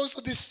we're supposed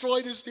to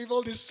destroy these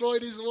people, destroy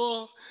this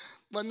wall.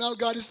 But now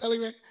God is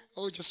telling me,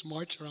 oh, just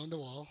march around the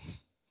wall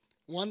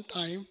 1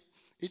 time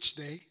each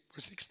day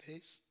for 6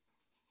 days.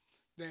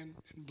 Then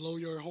blow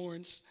your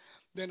horns.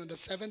 Then on the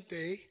 7th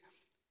day,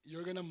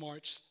 you're going to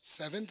march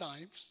 7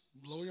 times,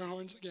 blow your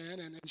horns again,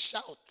 and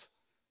shout.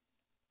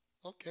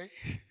 Okay.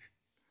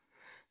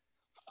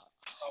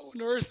 How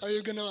on earth are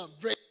you going to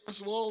break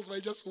those walls by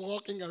just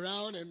walking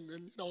around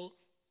and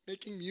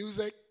making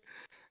music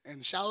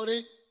and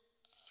shouting?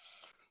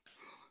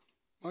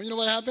 Well, you know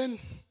what happened?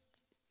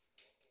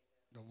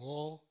 The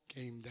wall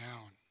came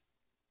down.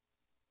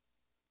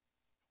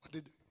 What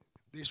did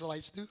the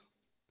Israelites do?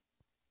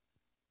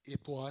 It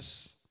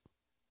was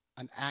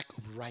an act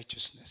of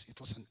righteousness. It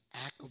was an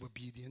act of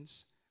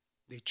obedience.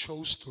 They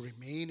chose to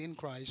remain in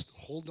Christ,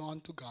 to hold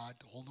on to God,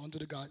 to hold on to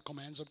the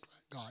commands of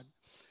God.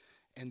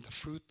 And the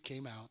fruit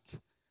came out,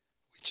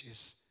 which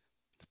is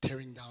the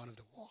tearing down of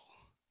the wall.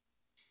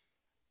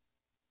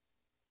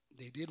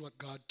 They did what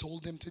God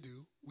told them to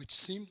do, which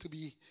seemed to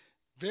be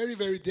very,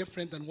 very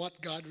different than what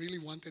God really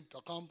wanted to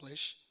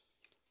accomplish.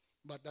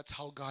 But that's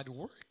how God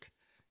worked.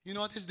 You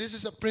notice this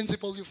is a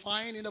principle you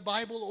find in the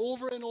Bible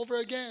over and over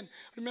again.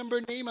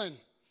 Remember Naaman.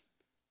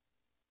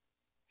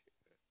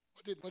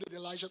 What did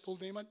Elijah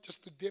told Naaman?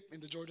 Just to dip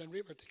in the Jordan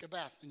River, take a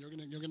bath, and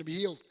you're gonna be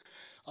healed.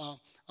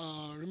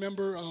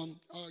 Remember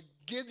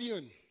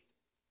Gideon.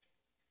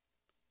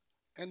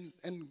 And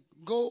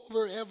go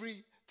over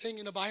everything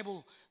in the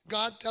Bible.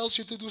 God tells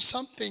you to do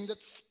something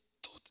that's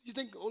you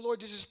think, oh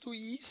Lord, this is too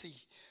easy.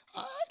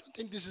 I don't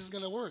think this is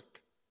gonna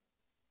work.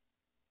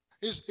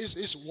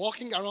 Is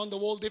walking around the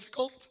wall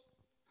difficult?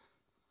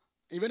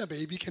 Even a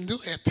baby can do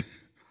it.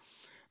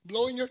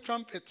 Blowing your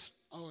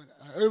trumpets. Oh,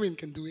 Erwin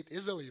can do it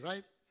easily,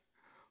 right?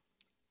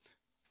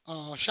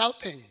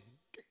 Shouting.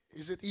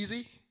 Is it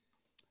easy?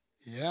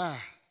 Yeah.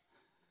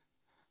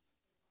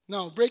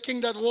 Now,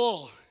 breaking that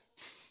wall.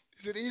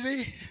 Is it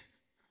easy?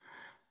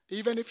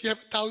 Even if you have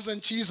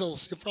 1,000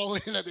 chisels, you're probably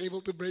not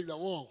able to break the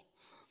wall.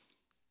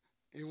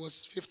 It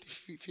was 50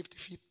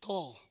 feet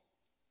tall.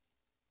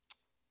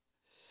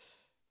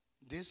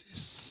 This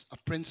is a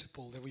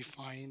principle that we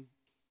find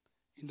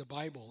in the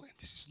Bible, and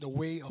this is the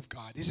way of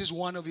God. This is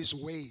one of His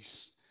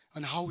ways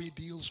on how He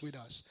deals with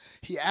us.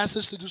 He asks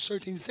us to do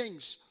certain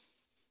things,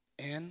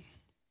 and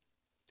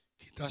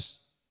He does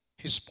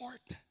His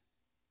part.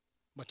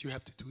 But you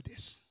have to do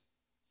this.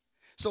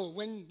 So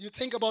when you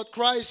think about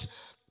Christ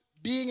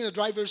being in the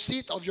driver's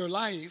seat of your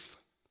life,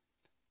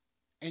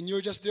 and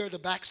you're just there at the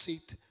back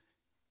seat,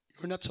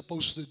 you're not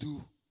supposed to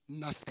do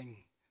nothing.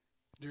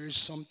 There is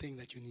something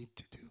that you need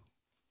to do.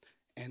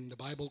 And the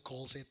Bible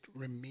calls it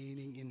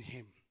remaining in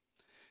Him.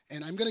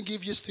 And I'm going to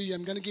give this to you.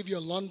 I'm going to give you a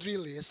laundry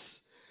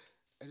list.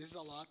 And this is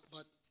a lot,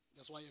 but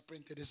that's why I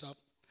printed this up.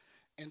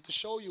 And to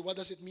show you what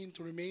does it mean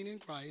to remain in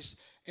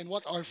Christ and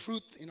what are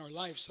fruit in our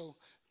life. So,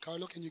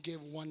 Carlo, can you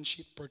give 1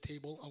 sheet per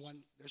table?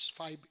 There's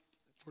 5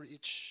 for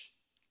each.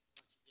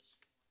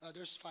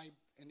 There's 5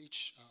 in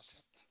each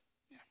set.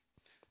 Yeah.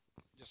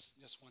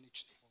 Just 1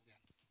 each table.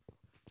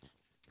 Yeah.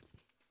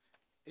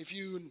 If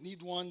you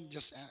need one,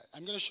 just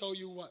I'm going to show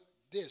you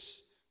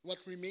what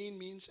remain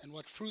means and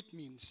what fruit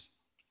means.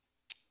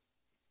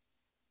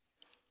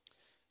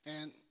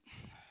 And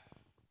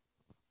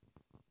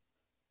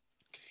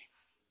okay.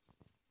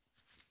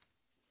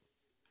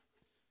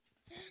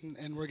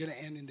 And we're going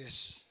to end in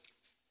this.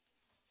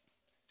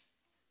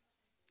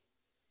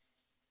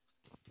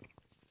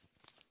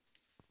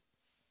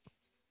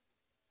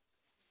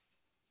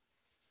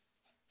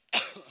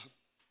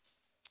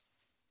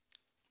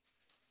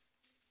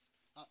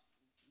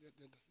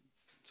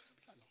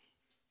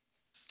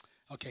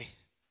 Okay.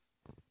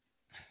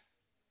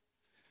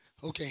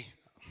 Okay.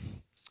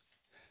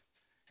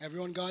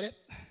 Everyone got it?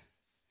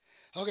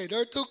 Okay, there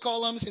are two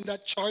columns in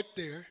that chart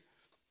there.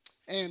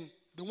 And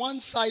the one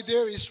side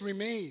there is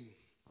remain.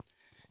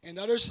 And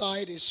the other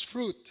side is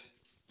fruit.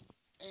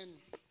 And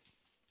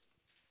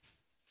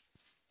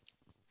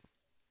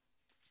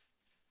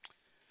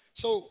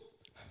so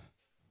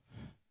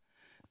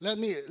let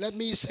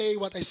me say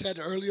what I said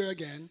earlier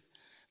again.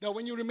 That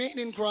when you remain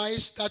in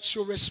Christ, that's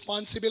your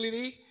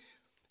responsibility.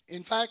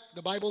 In fact,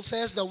 the Bible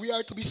says that we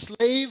are to be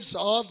slaves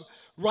of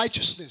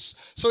righteousness.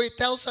 So it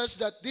tells us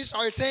that these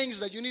are things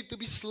that you need to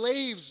be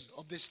slaves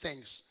of these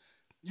things.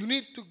 You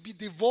need to be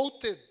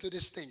devoted to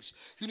these things.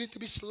 You need to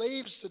be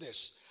slaves to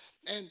this.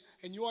 And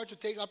you are to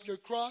take up your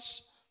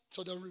cross.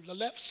 So the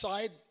left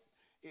side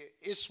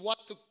is what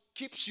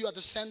keeps you at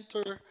the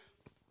center,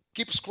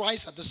 keeps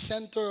Christ at the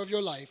center of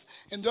your life.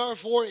 And there are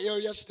 4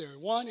 areas there.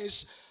 One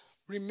is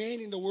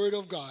remain in the Word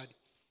of God.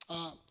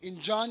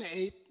 In John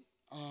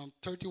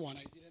 8:31,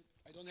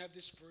 I don't have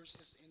these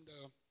verses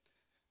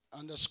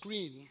on the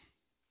screen,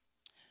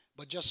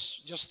 but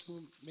just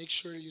to make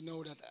sure you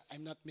know that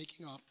I'm not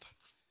making up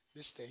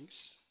these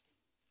things.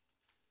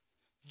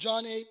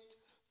 John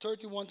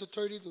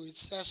 8:31-32, it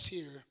says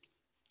here,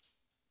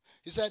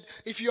 he said,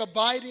 if you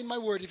abide in my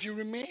word, if you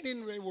remain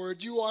in my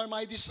word, you are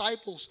my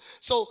disciples.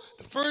 So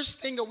the first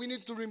thing that we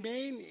need to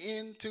remain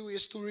into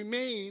is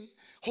to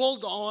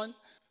hold on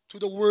to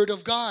the word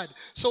of God.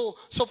 So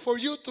for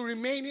you to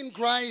remain in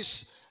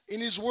Christ, in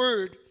his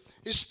word,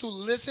 is to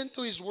listen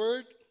to his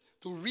word,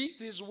 to read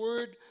his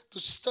word, to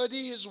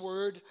study his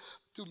word,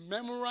 to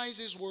memorize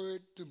his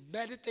word, to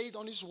meditate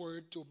on his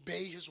word, to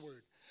obey his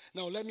word.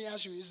 Now let me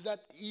ask you, is that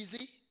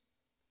easy?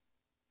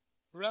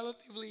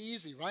 Relatively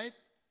easy, right?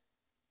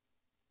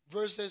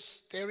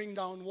 Versus tearing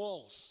down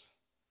walls.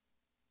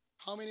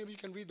 How many of you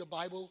can read the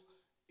Bible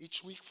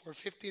each week for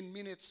 15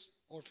 minutes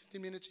or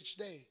 15 minutes each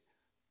day?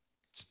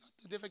 It's not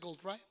too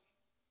difficult, right?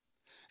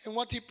 And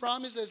what he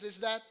promises is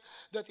that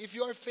if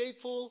you are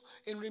faithful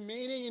in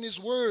remaining in his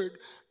word,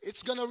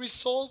 it's going to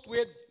result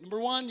with, number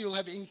one, you'll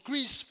have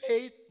increased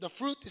faith. The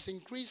fruit is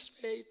increased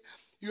faith.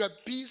 You have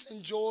peace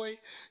and joy.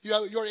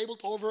 You're able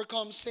to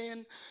overcome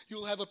sin.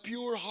 You'll have a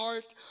pure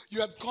heart. You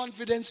have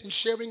confidence in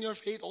sharing your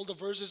faith. All the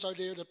verses are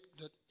there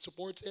that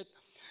supports it.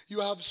 You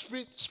have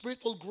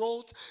spiritual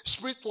growth,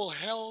 spiritual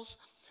health.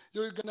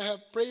 You're going to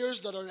have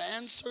prayers that are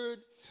answered.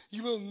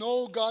 You will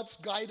know God's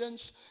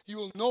guidance. You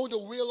will know the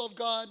will of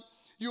God.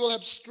 You will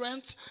have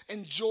strength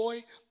and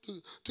joy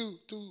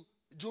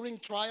during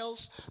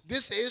trials.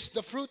 This is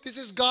the fruit. This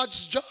is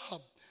God's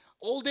job.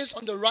 All this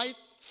on the right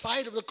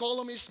side of the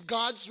column is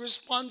God's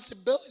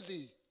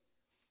responsibility.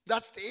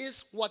 That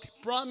is what he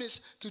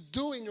promised to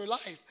do in your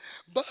life.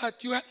 But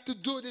you have to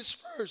do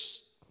this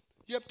first.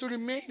 You have to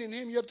remain in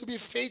him. You have to be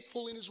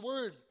faithful in his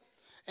word.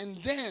 And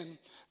then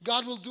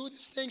God will do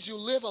these things. You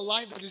live a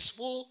life that is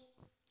full,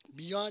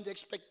 beyond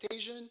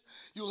expectation.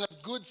 You'll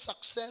have good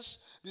success.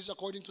 This is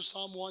according to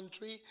Psalm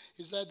 1:3.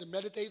 He said to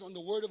meditate on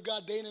the word of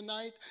God day and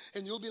night,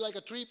 and you'll be like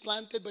a tree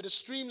planted by the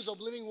streams of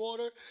living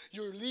water.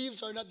 Your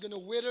leaves are not going to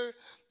wither.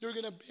 You're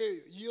going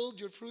to yield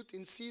your fruit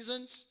in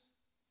seasons.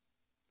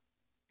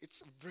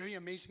 It's a very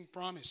amazing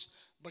promise.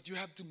 But you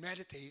have to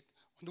meditate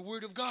on the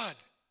word of God.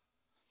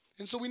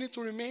 And so we need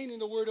to remain in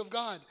the word of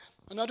God.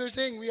 Another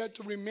thing, we have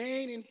to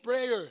remain in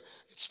prayer.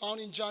 It's found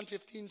in John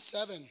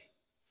 15:7.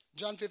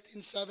 John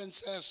 15:7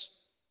 says,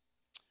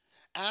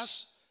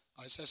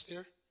 it says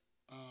there,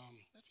 let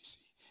me see.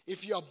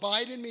 If you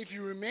abide in me, if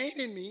you remain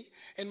in me,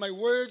 and my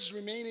words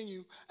remain in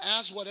you,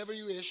 ask whatever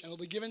you wish, and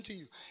it'll be given to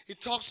you. It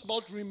talks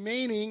about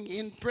remaining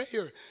in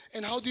prayer.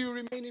 And how do you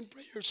remain in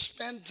prayer?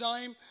 Spend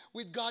time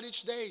with God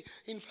each day.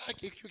 In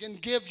fact, if you can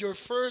give your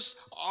first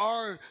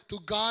hour to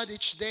God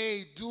each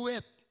day, do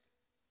it.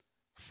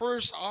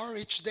 First hour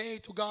each day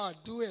to God.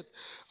 Do it.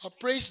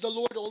 Praise the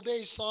Lord all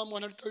day. Psalm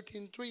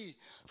 113:3.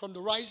 From the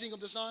rising of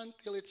the sun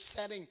till its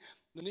setting,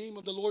 the name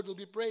of the Lord will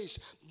be praised.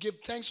 Give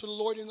thanks to the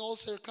Lord in all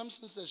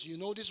circumstances. You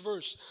know this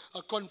verse.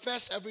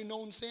 Confess every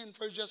known sin.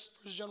 1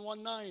 John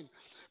 1:9.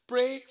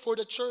 Pray for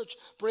the church.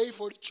 Pray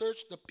for the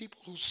church, the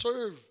people who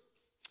serve.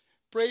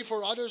 Pray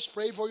for others.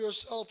 Pray for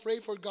yourself.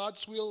 Pray for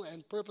God's will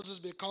and purposes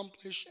be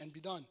accomplished and be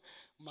done.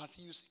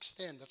 Matthew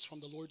 6:10. That's from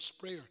the Lord's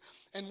Prayer.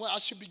 And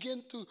as you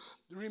begin to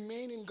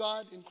remain in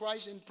God, in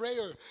Christ, in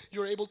prayer,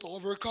 you're able to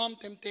overcome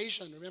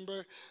temptation.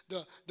 Remember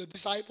the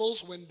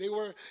disciples when they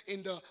were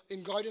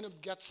in Garden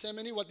of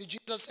Gethsemane, what did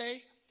Jesus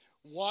say?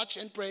 Watch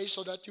and pray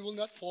so that you will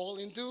not fall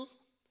into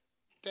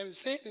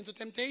sin, into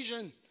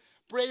temptation.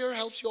 Prayer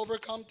helps you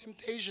overcome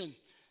temptation.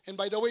 And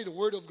by the way, the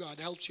Word of God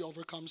helps you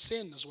overcome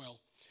sin as well.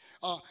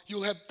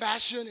 You'll have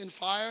passion and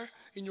fire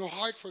in your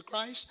heart for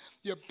Christ.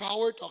 You have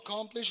power to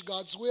accomplish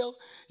God's will.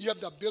 You have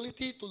the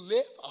ability to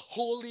live a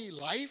holy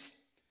life.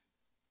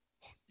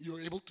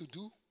 You're able to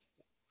do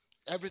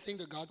everything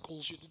that God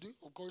calls you to do.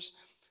 Of course,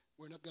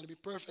 we're not going to be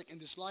perfect in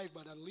this life,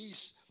 but at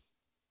least,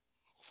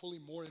 hopefully,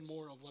 more and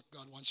more of what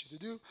God wants you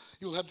to do.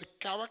 You'll have the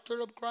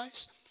character of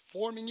Christ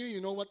form in you.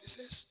 You know what this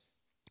is?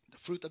 The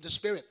fruit of the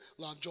Spirit.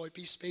 Love, joy,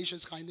 peace,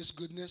 patience, kindness,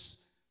 goodness,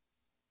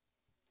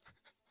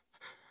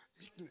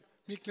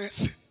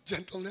 meekness,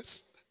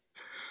 gentleness,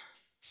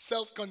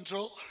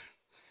 self-control.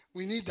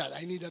 We need that.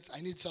 I need that.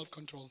 I need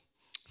self-control.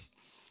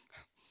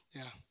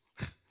 Yeah.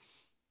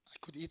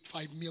 I could eat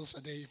 5 meals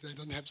a day if I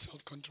don't have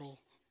self-control.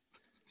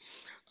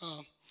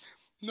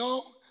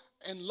 Know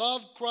and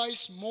love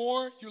Christ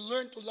more. You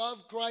learn to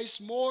love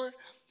Christ more.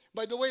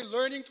 By the way,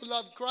 learning to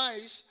love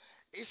Christ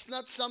is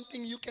not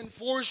something you can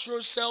force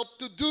yourself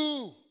to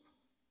do.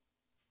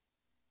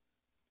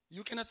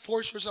 You cannot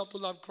force yourself to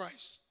love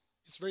Christ.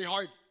 It's very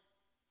hard.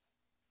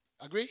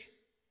 Agree?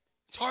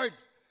 It's hard.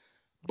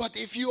 But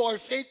if you are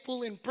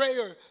faithful in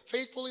prayer,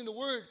 faithful in the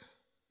Word,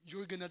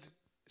 you're going to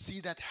see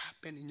that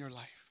happen in your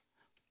life.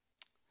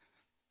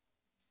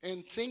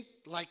 And think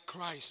like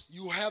Christ.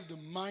 You have the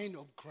mind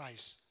of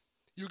Christ.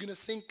 You're going to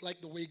think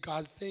like the way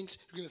God thinks.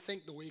 You're going to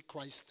think the way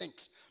Christ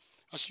thinks.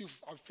 As you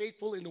are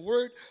faithful in the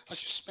Word,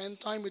 as you spend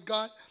time with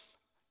God,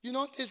 you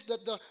notice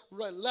that the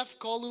left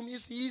column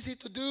is easy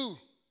to do.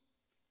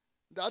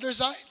 The other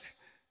side,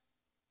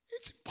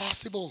 it's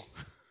impossible.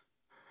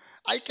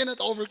 I cannot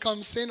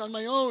overcome sin on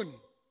my own.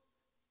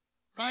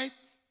 Right?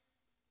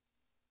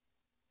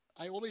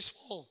 I always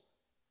fall.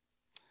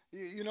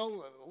 You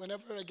know,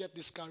 whenever I get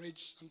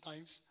discouraged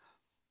sometimes,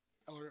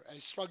 or I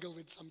struggle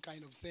with some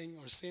kind of thing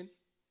or sin,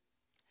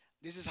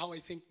 this is how I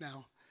think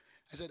now.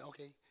 I said,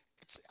 okay,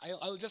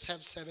 I'll just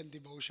have 7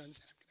 devotions.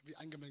 And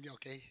I'm going to be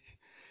okay.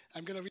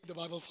 I'm going to read the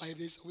Bible 5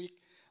 days a week.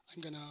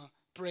 I'm going to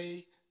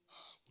pray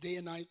day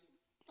and night.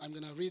 I'm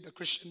going to read a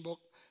Christian book,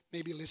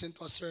 maybe listen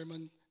to a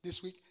sermon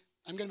this week.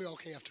 I'm going to be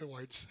okay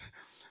afterwards.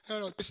 I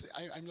don't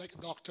know, I'm like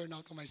a doctor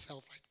now to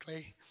myself, right,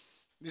 Clay?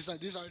 These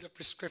are the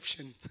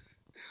prescription.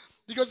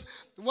 Because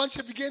once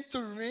you begin to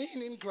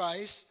remain in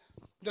Christ,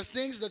 the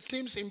things that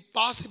seems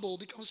impossible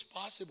becomes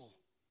possible.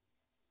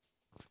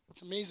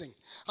 It's amazing.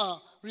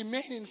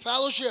 Remain in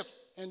fellowship.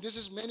 And this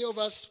is many of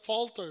us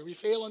falter. We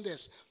fail on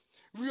this.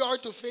 We are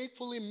to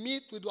faithfully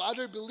meet with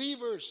other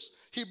believers.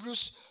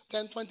 Hebrews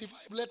 10:25.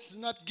 Let's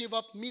not give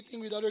up meeting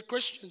with other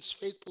Christians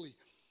faithfully.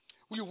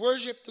 We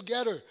worship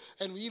together,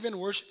 and we even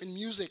worship in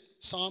music,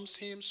 psalms,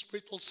 hymns,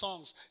 spiritual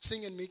songs.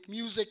 Sing and make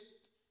music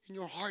in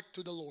your heart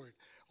to the Lord.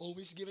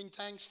 Always giving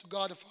thanks to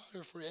God the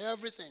Father for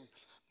everything.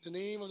 In the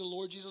name of the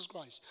Lord Jesus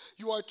Christ.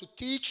 You are to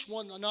teach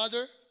one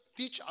another,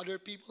 teach other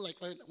people like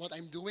what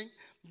I'm doing.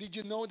 Did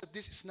you know that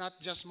this is not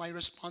just my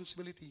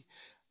responsibility?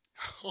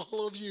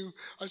 All of you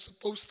are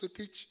supposed to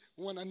teach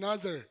one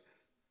another.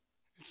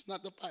 It's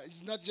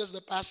not just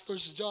the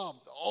pastor's job.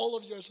 All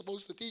of you are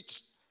supposed to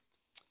teach.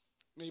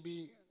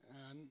 Maybe,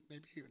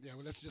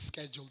 well, let's just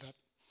schedule that.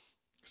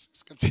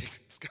 It's gonna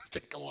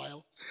take a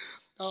while.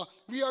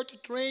 We are to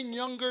train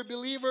younger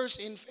believers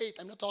in faith.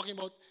 I'm not talking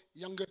about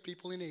younger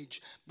people in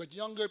age, but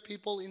younger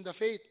people in the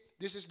faith.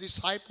 This is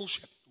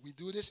discipleship. We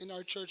do this in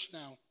our church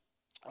now.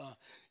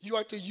 You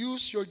are to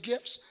use your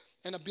gifts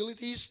and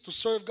abilities to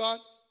serve God.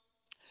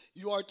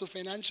 You are to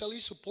financially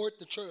support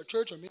the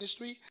church or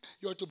ministry.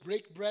 You are to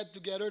break bread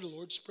together, the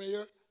Lord's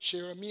Prayer,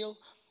 share a meal.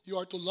 You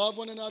are to love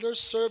one another,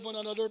 serve one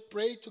another,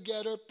 pray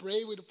together,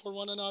 pray for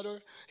one another,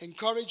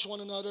 encourage one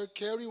another,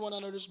 carry one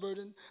another's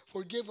burden,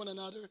 forgive one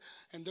another.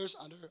 And there's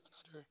another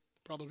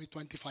probably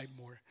 25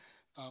 more.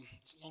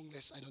 It's a long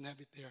list. I don't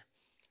have it there.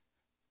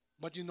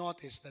 But you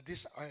notice that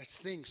these are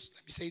things,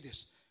 let me say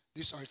this,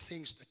 these are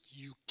things that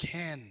you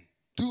can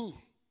do.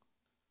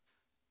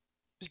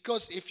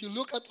 Because if you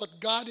look at what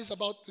God is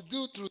about to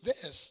do through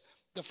this,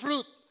 the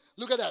fruit,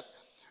 look at that.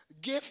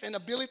 Gift and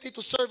ability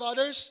to serve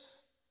others,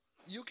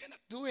 you cannot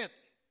do it.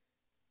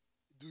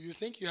 Do you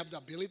think you have the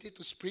ability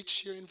to preach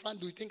here in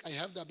front? Do you think I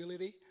have the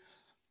ability?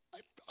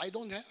 I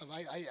don't have.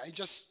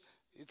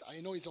 I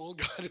know it's all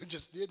God who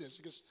just did this,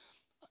 because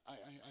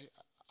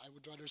I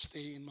would rather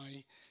stay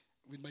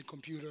with my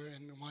computer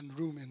in one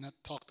room and not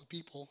talk to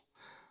people.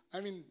 I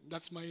mean,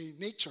 that's my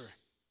nature.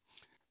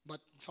 But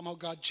somehow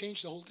God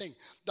changed the whole thing.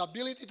 The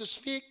ability to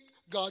speak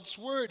God's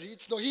word.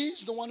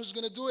 He's the one who's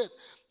going to do it.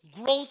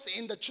 Growth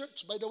in the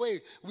church. By the way,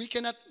 we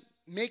cannot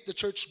make the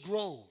church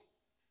grow.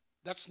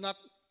 That's not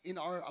in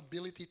our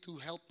ability to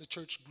help the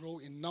church grow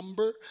in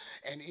number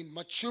and in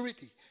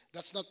maturity.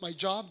 That's not my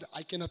job.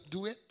 I cannot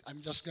do it.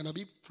 I'm just going to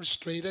be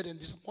frustrated and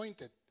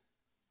disappointed.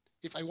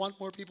 If I want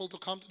more people to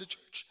come to the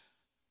church,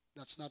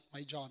 that's not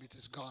my job. It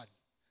is God.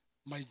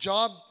 My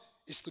job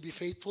is to be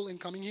faithful in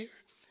coming here,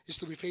 is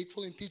to be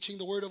faithful in teaching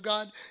the Word of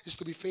God, is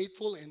to be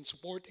faithful in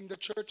supporting the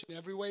church in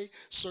every way,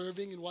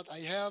 serving in what I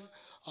have,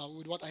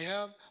 with what I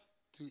have,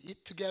 to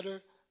eat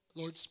together,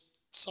 Lord's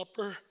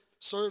Supper,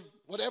 serve,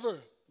 whatever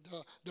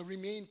the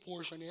remain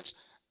portion is.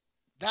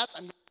 That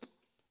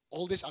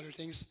all these other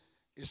things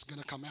is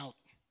going to come out.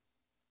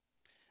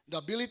 The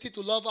ability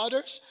to love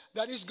others,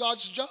 that is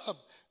God's job.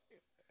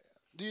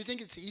 Do you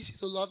think it's easy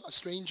to love a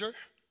stranger?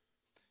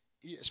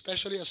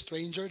 Especially a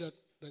stranger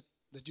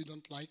that you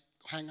don't like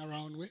to hang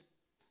around with?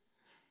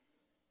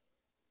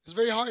 It's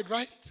very hard,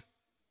 right?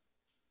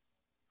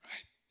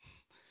 Right.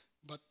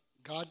 But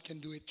God can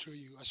do it through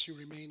you as you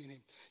remain in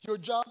Him. Your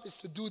job is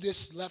to do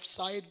this left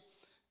side,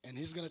 and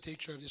He's going to take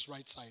care of this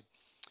right side.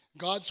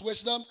 God's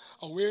wisdom,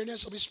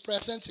 awareness of His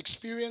presence,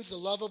 experience the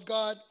love of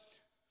God,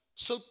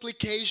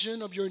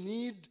 supplication of your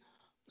need.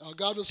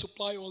 God will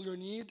supply all your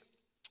need.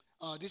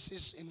 This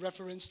is in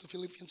reference to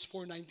Philippians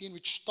 4:19,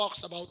 which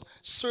talks about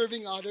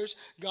serving others.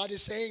 God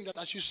is saying that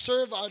as you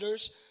serve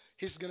others,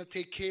 He's going to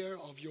take care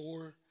of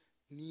your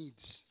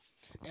needs.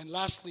 And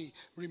lastly,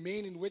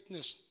 remain in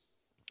witness.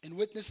 In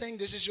witnessing,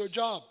 this is your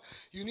job.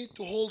 You need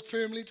to hold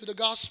firmly to the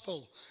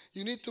gospel.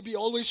 You need to be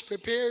always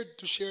prepared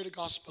to share the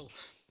gospel.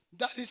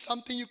 That is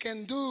something you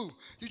can do.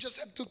 You just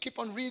have to keep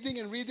on reading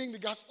and reading the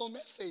gospel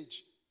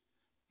message.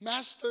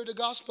 Master the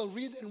gospel.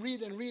 Read and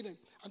read and read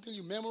until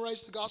you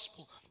memorize the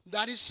gospel.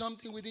 That is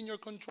something within your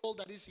control.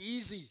 That is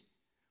easy.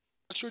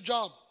 That's your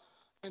job.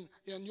 And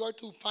you are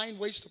to find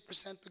ways to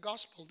present the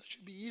gospel. That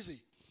should be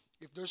easy.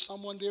 If there's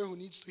someone there who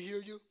needs to hear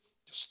you,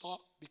 just stop.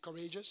 Be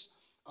courageous.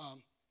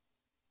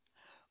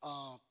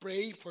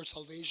 Pray for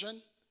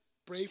salvation.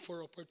 Pray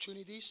for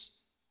opportunities.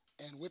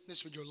 And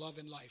witness with your love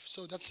and life.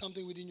 So that's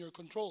something within your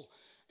control.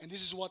 And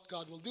this is what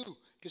God will do.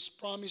 He's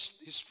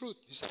promised His fruit.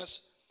 He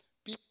says,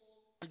 people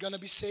are going to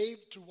be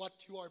saved through what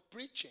you are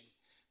preaching.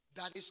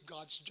 That is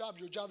God's job.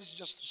 Your job is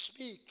just to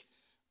speak.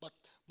 But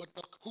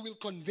who will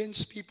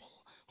convince people?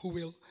 Who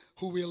will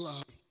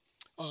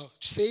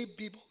save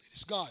people? It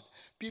is God.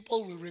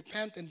 People will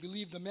repent and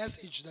believe the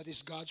message. That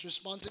is God's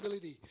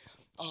responsibility.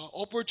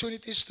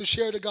 Opportunities to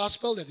share the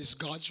gospel. That is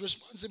God's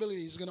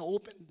responsibility. He's going to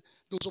open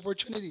those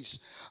opportunities.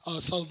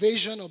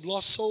 Salvation of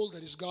lost soul.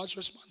 That is God's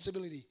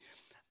responsibility.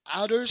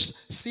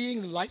 Others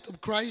seeing the light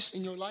of Christ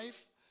in your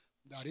life.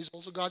 That is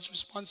also God's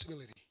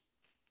responsibility.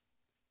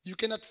 You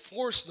cannot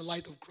force the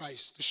light of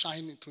Christ to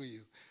shine through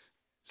you.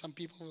 Some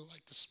people will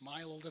like to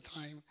smile all the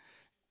time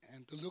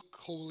and to look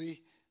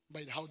holy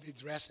by how they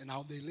dress and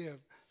how they live.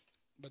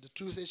 But the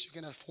truth is, you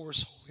cannot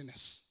force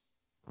holiness.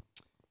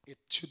 It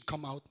should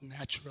come out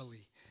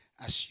naturally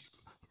as you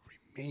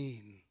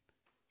remain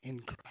in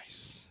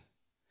Christ.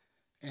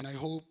 And I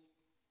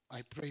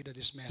pray that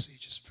this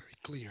message is very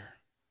clear.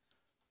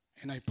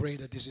 And I pray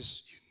that this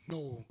is,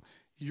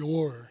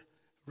 your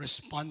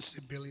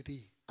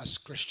responsibility as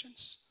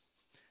Christians.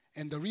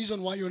 And the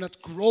reason why you're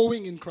not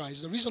growing in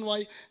Christ, the reason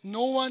why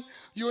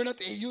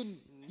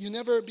you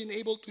never been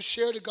able to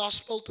share the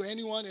gospel to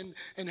anyone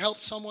and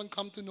help someone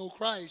come to know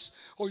Christ,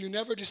 or you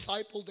never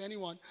discipled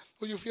anyone,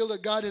 or you feel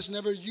that God has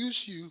never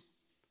used you,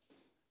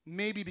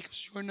 maybe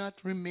because you're not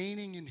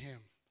remaining in Him.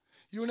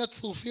 You're not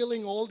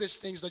fulfilling all these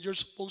things that you're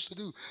supposed to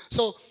do.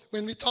 So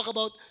when we talk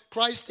about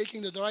Christ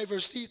taking the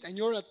driver's seat and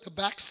you're at the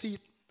back seat,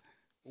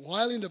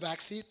 while in the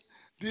back seat,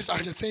 these are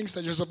the things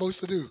that you're supposed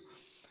to do.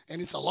 And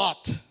it's a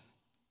lot.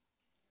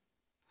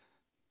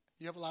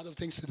 You have a lot of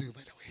things to do,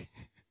 by the way.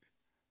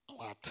 A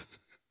lot.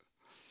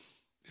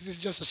 This is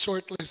just a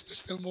short list. There's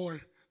still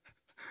more.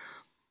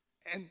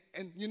 And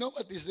you know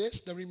what is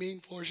this? The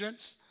remaining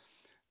portions?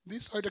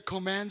 These are the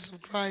commands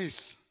of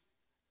Christ.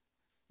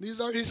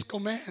 These are His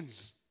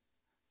commands.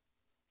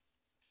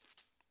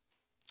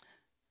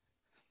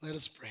 Let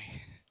us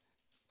pray.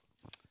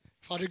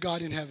 Father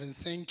God in heaven,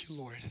 thank you,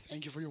 Lord.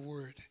 Thank you for your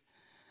word.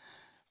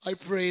 I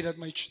pray that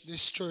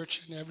this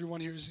church and everyone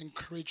here is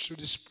encouraged through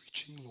this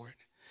preaching, Lord.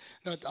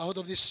 That out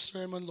of this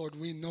sermon, Lord,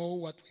 we know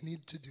what we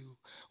need to do.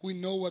 We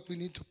know what we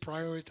need to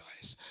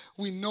prioritize.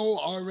 We know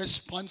our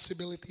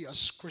responsibility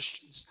as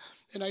Christians.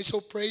 And I so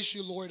praise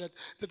you, Lord,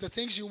 that the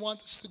things you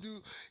want us to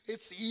do,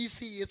 it's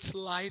easy, it's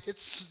light,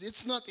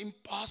 it's not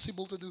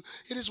impossible to do.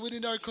 It is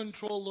within our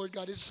control, Lord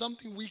God. It's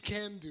something we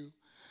can do.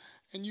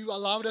 And you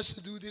allowed us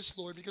to do this,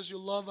 Lord, because you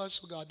love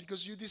us, oh God,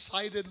 because you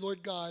decided,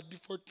 Lord God,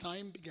 before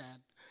time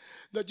began,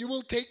 that you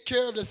will take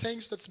care of the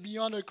things that's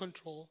beyond our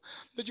control,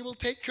 that you will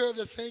take care of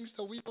the things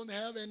that we don't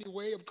have any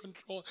way of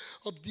control,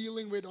 of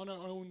dealing with on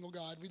our own, oh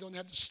God. We don't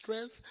have the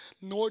strength,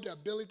 nor the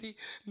ability,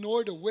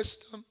 nor the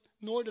wisdom,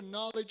 nor the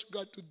knowledge,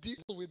 God, to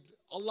deal with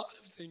a lot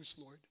of things,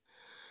 Lord.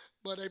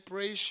 But I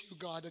praise you,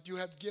 God, that you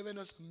have given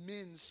us a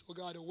means, oh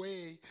God, a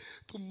way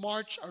to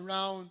march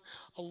around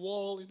a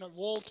wall in our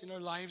walls in our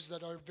lives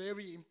that are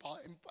very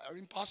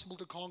impossible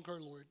to conquer,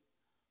 Lord.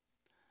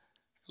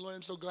 Lord,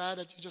 I'm so glad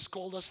that you just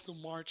called us to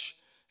march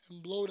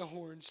and blow the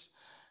horns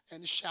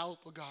and shout,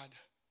 oh God.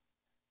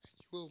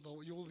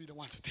 You will be the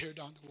one to tear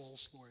down the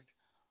walls, Lord.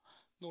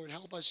 Lord,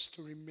 help us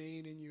to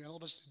remain in you.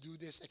 Help us to do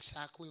this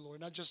exactly, Lord.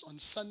 Not just on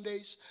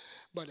Sundays,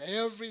 but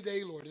every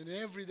day, Lord, in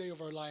every day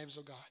of our lives,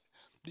 oh God.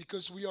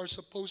 Because we are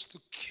supposed to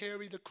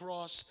carry the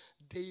cross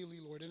daily,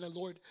 Lord. And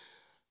Lord,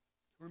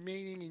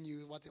 remaining in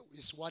you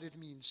is what it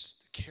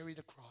means to carry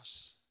the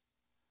cross.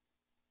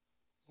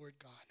 Lord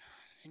God,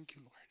 thank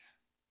you, Lord.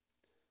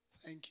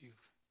 Thank you.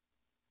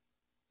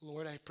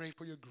 Lord, I pray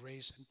for your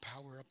grace and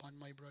power upon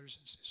my brothers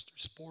and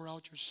sisters. Pour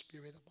out your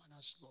Spirit upon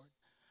us, Lord.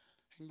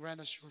 And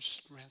grant us your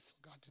strength,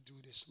 God, to do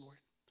this, Lord.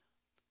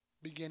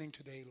 Beginning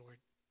today, Lord.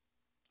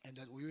 And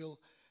that we will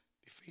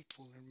be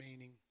faithful and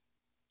remaining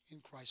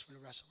in Christ for the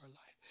rest of our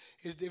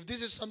life. If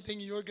this is something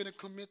you're going to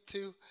commit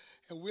to,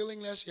 a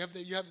willingness, you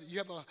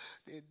have a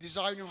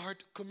desire in your heart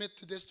to commit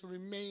to this, to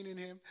remain in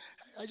Him,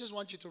 I just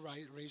want you to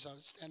raise up,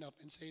 stand up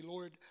and say,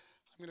 Lord,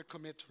 I'm going to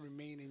commit to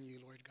remain in you,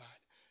 Lord God.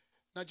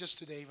 Not just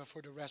today, but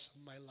for the rest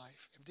of my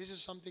life. If this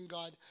is something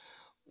God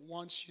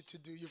wants you to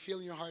do, you feel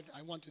in your heart,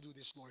 I want to do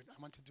this, Lord.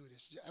 I want to do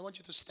this. I want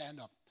you to stand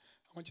up.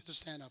 I want you to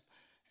stand up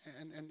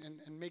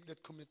and make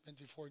that commitment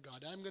before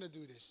God. I'm going to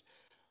do this.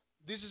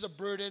 This is a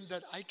burden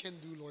that I can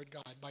do, Lord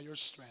God, by your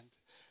strength.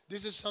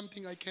 This is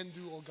something I can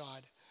do, oh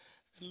God.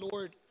 And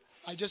Lord,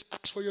 I just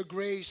ask for your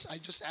grace. I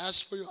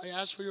ask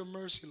for your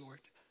mercy, Lord.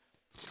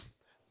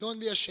 Don't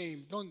be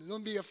ashamed.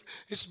 Don't be afraid.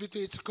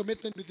 It's a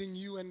commitment between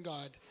you and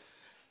God.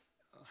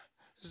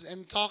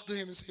 And talk to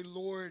Him and say,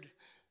 Lord,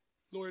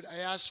 I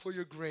ask for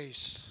your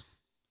grace.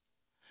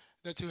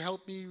 That to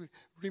help me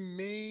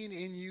remain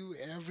in you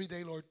every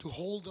day, Lord. To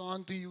hold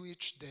on to you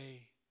each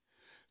day.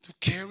 To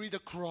carry the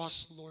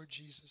cross, Lord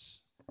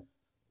Jesus.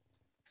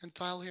 And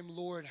tell Him,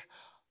 Lord,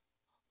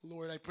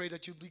 I pray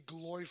that you be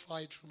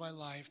glorified through my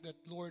life. That,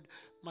 Lord,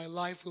 my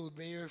life will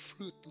bear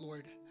fruit,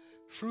 Lord.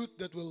 Fruit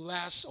that will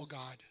last, oh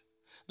God.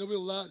 That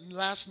will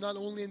last not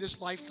only in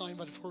this lifetime,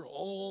 but for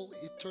all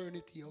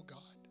eternity, oh God.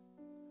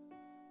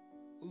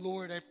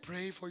 Lord, I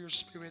pray for your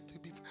Spirit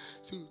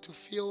to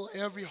fill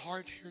every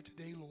heart here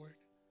today, Lord.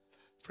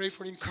 Pray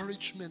for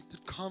encouragement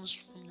that comes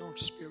from your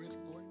Spirit,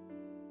 Lord.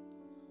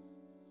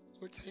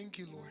 Lord, thank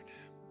you, Lord,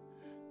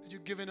 that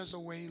you've given us a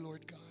way,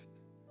 Lord God.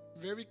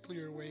 Very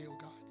clear way, oh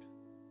God.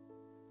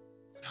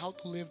 And how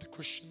to live the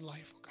Christian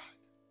life, oh God.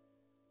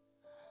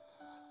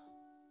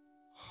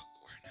 Oh,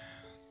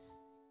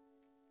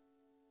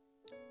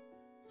 Lord.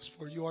 It's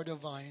for you are the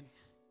vine,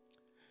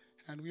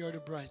 and we are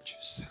the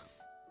branches.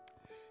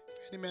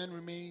 If any man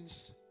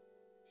remains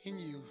in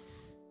you,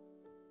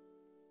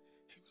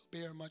 he will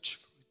bear much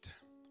fruit.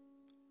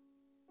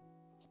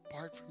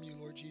 Apart from you,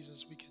 Lord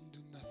Jesus, we can do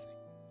nothing.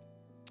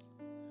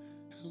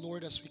 And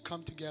Lord, as we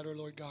come together,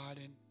 Lord God,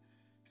 and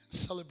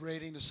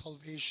celebrating the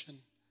salvation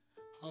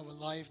of a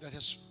life that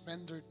has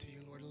surrendered to you,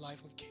 Lord, the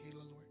life of Kayla,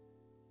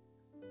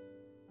 Lord.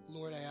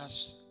 Lord, I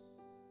ask,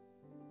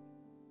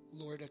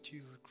 Lord, that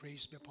your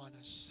grace be upon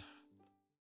us.